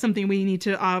 that's something we need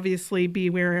to obviously be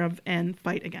aware of and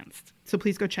fight against. So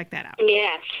please go check that out.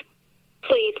 Yes.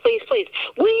 Please.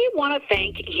 We want to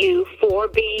thank you for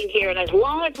being here. And as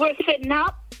long as we're sitting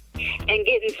up and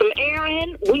getting some air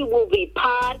in, we will be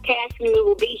podcasting. We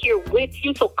will be here with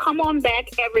you. So come on back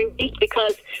every week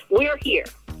because we're here.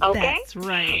 Okay? That's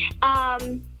right.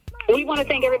 We want to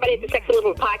thank everybody at the Sexy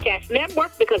Little Podcast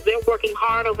Network because they're working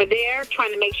hard over there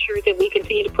trying to make sure that we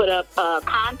continue to put up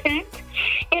content.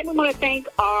 And we want to thank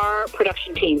our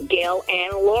production team, Gail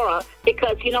and Laura,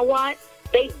 because you know what?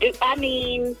 They do.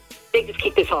 They just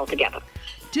keep this all together.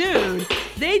 Dude,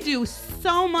 they do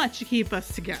so much to keep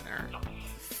us together.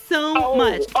 So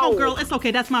much. Oh, girl, it's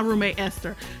okay. That's my roommate,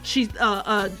 Esther. She's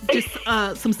just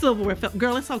some silverware.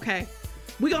 Girl, it's okay.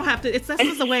 We're going to have to, that's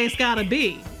just the way it's got to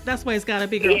be. That's the way it's got to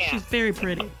be, girl. Yeah. She's very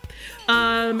pretty.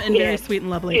 And very sweet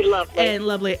and lovely. She's lovely. And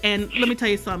lovely. And let me tell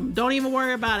you something. Don't even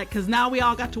worry about it because now we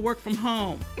all got to work from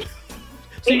home.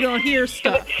 So you don't hear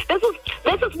stuff.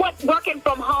 This is what working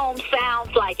from home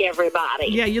sounds like, everybody.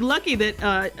 Yeah, you're lucky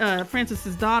that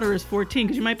Francis's daughter is 14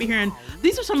 because you might be hearing,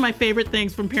 these are some of my favorite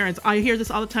things from parents. I hear this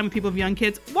all the time with people with young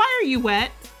kids. Why are you wet?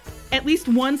 At least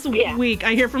once a week,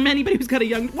 I hear from anybody who's got a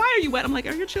young, why are you wet? I'm like,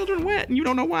 are your children wet? And you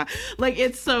don't know why. Like,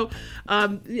 it's so,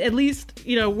 at least,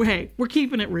 hey, we're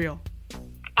keeping it real.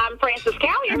 I'm Frances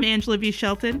Callier. I'm Angela V.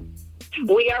 Shelton.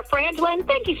 We are Franklin.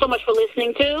 Thank you so much for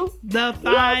listening to The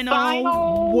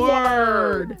Final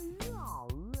Word.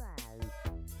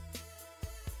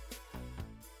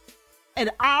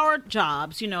 at our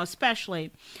jobs,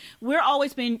 especially, we're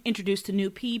always being introduced to new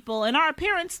people, and our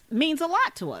appearance means a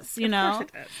lot to us, Of course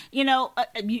it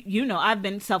does. I've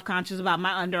been self-conscious about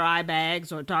my under eye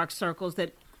bags or dark circles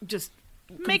that just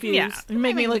make me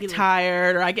look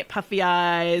tired, or I get puffy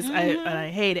eyes. Mm-hmm. I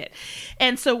hate it.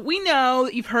 And so we know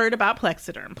that you've heard about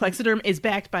Plexiderm. Plexiderm is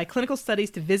backed by clinical studies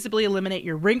to visibly eliminate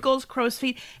your wrinkles, crow's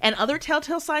feet, and other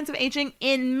telltale signs of aging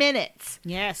in minutes.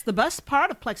 Yes, the best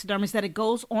part of Plexiderm is that it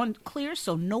goes on clear,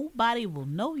 so nobody will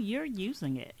know you're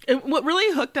using it. And what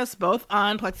really hooked us both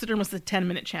on Plexiderm was the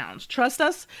 10-minute challenge. Trust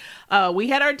us, we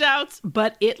had our doubts,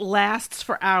 but it lasts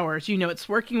for hours. It's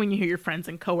working when you hear your friends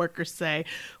and coworkers say,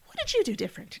 "What did you do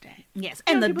different today?" Yes,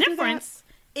 and the difference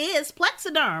is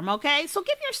Plexiderm, okay? So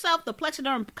give yourself the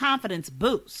Plexiderm confidence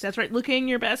boost. That's right. Looking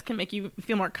your best can make you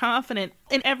feel more confident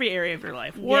in every area of your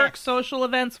life. Work, social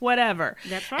events, whatever.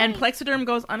 That's right. And Plexiderm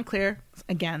goes unclear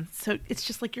again. So it's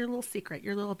just like your little secret,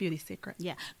 your little beauty secret.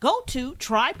 Yeah. Go to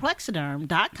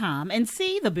tryplexiderm.com and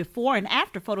see the before and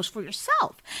after photos for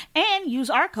yourself. And use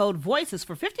our code VOICES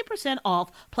for 50%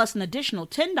 off plus an additional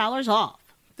 $10 off.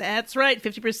 That's right,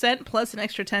 50% plus an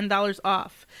extra $10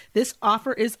 off. This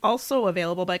offer is also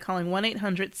available by calling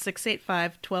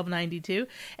 1-800-685-1292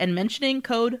 and mentioning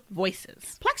code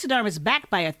VOICES. Plexiderm is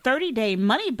backed by a 30-day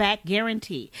money-back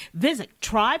guarantee. Visit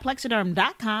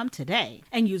tryplexiderm.com today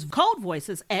and use code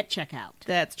VOICES at checkout.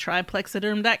 That's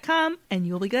tryplexiderm.com, and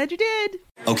you'll be glad you did.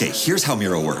 Okay, here's how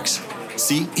Miro works.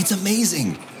 See, it's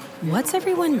amazing. What's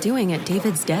everyone doing at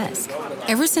David's desk?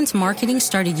 Ever since marketing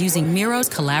started using Miro's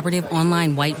collaborative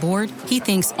online whiteboard, he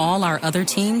thinks all our other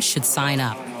teams should sign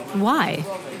up. Why?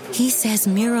 He says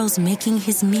Miro's making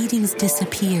his meetings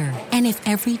disappear. And if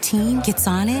every team gets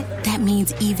on it, that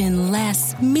means even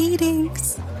less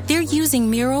meetings. They're using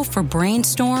Miro for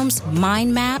brainstorms,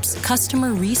 mind maps,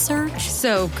 customer research.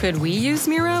 So could we use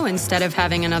Miro instead of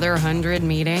having another 100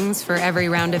 meetings for every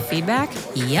round of feedback?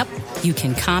 Yep. You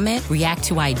can comment, react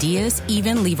to ideas,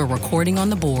 even leave a recording on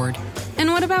the board. And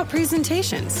what about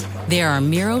presentations? There are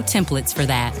Miro templates for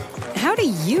that. How do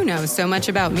you know so much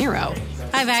about Miro?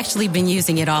 I've actually been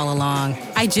using it all along.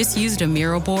 I just used a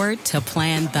Miro board to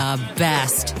plan the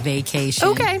best vacation.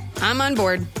 Okay, I'm on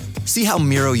board. See how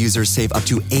Miro users save up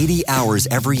to 80 hours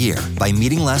every year by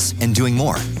meeting less and doing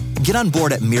more. Get on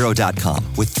board at Miro.com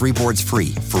with 3 boards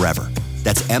free forever.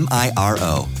 That's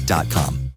MIRO.com.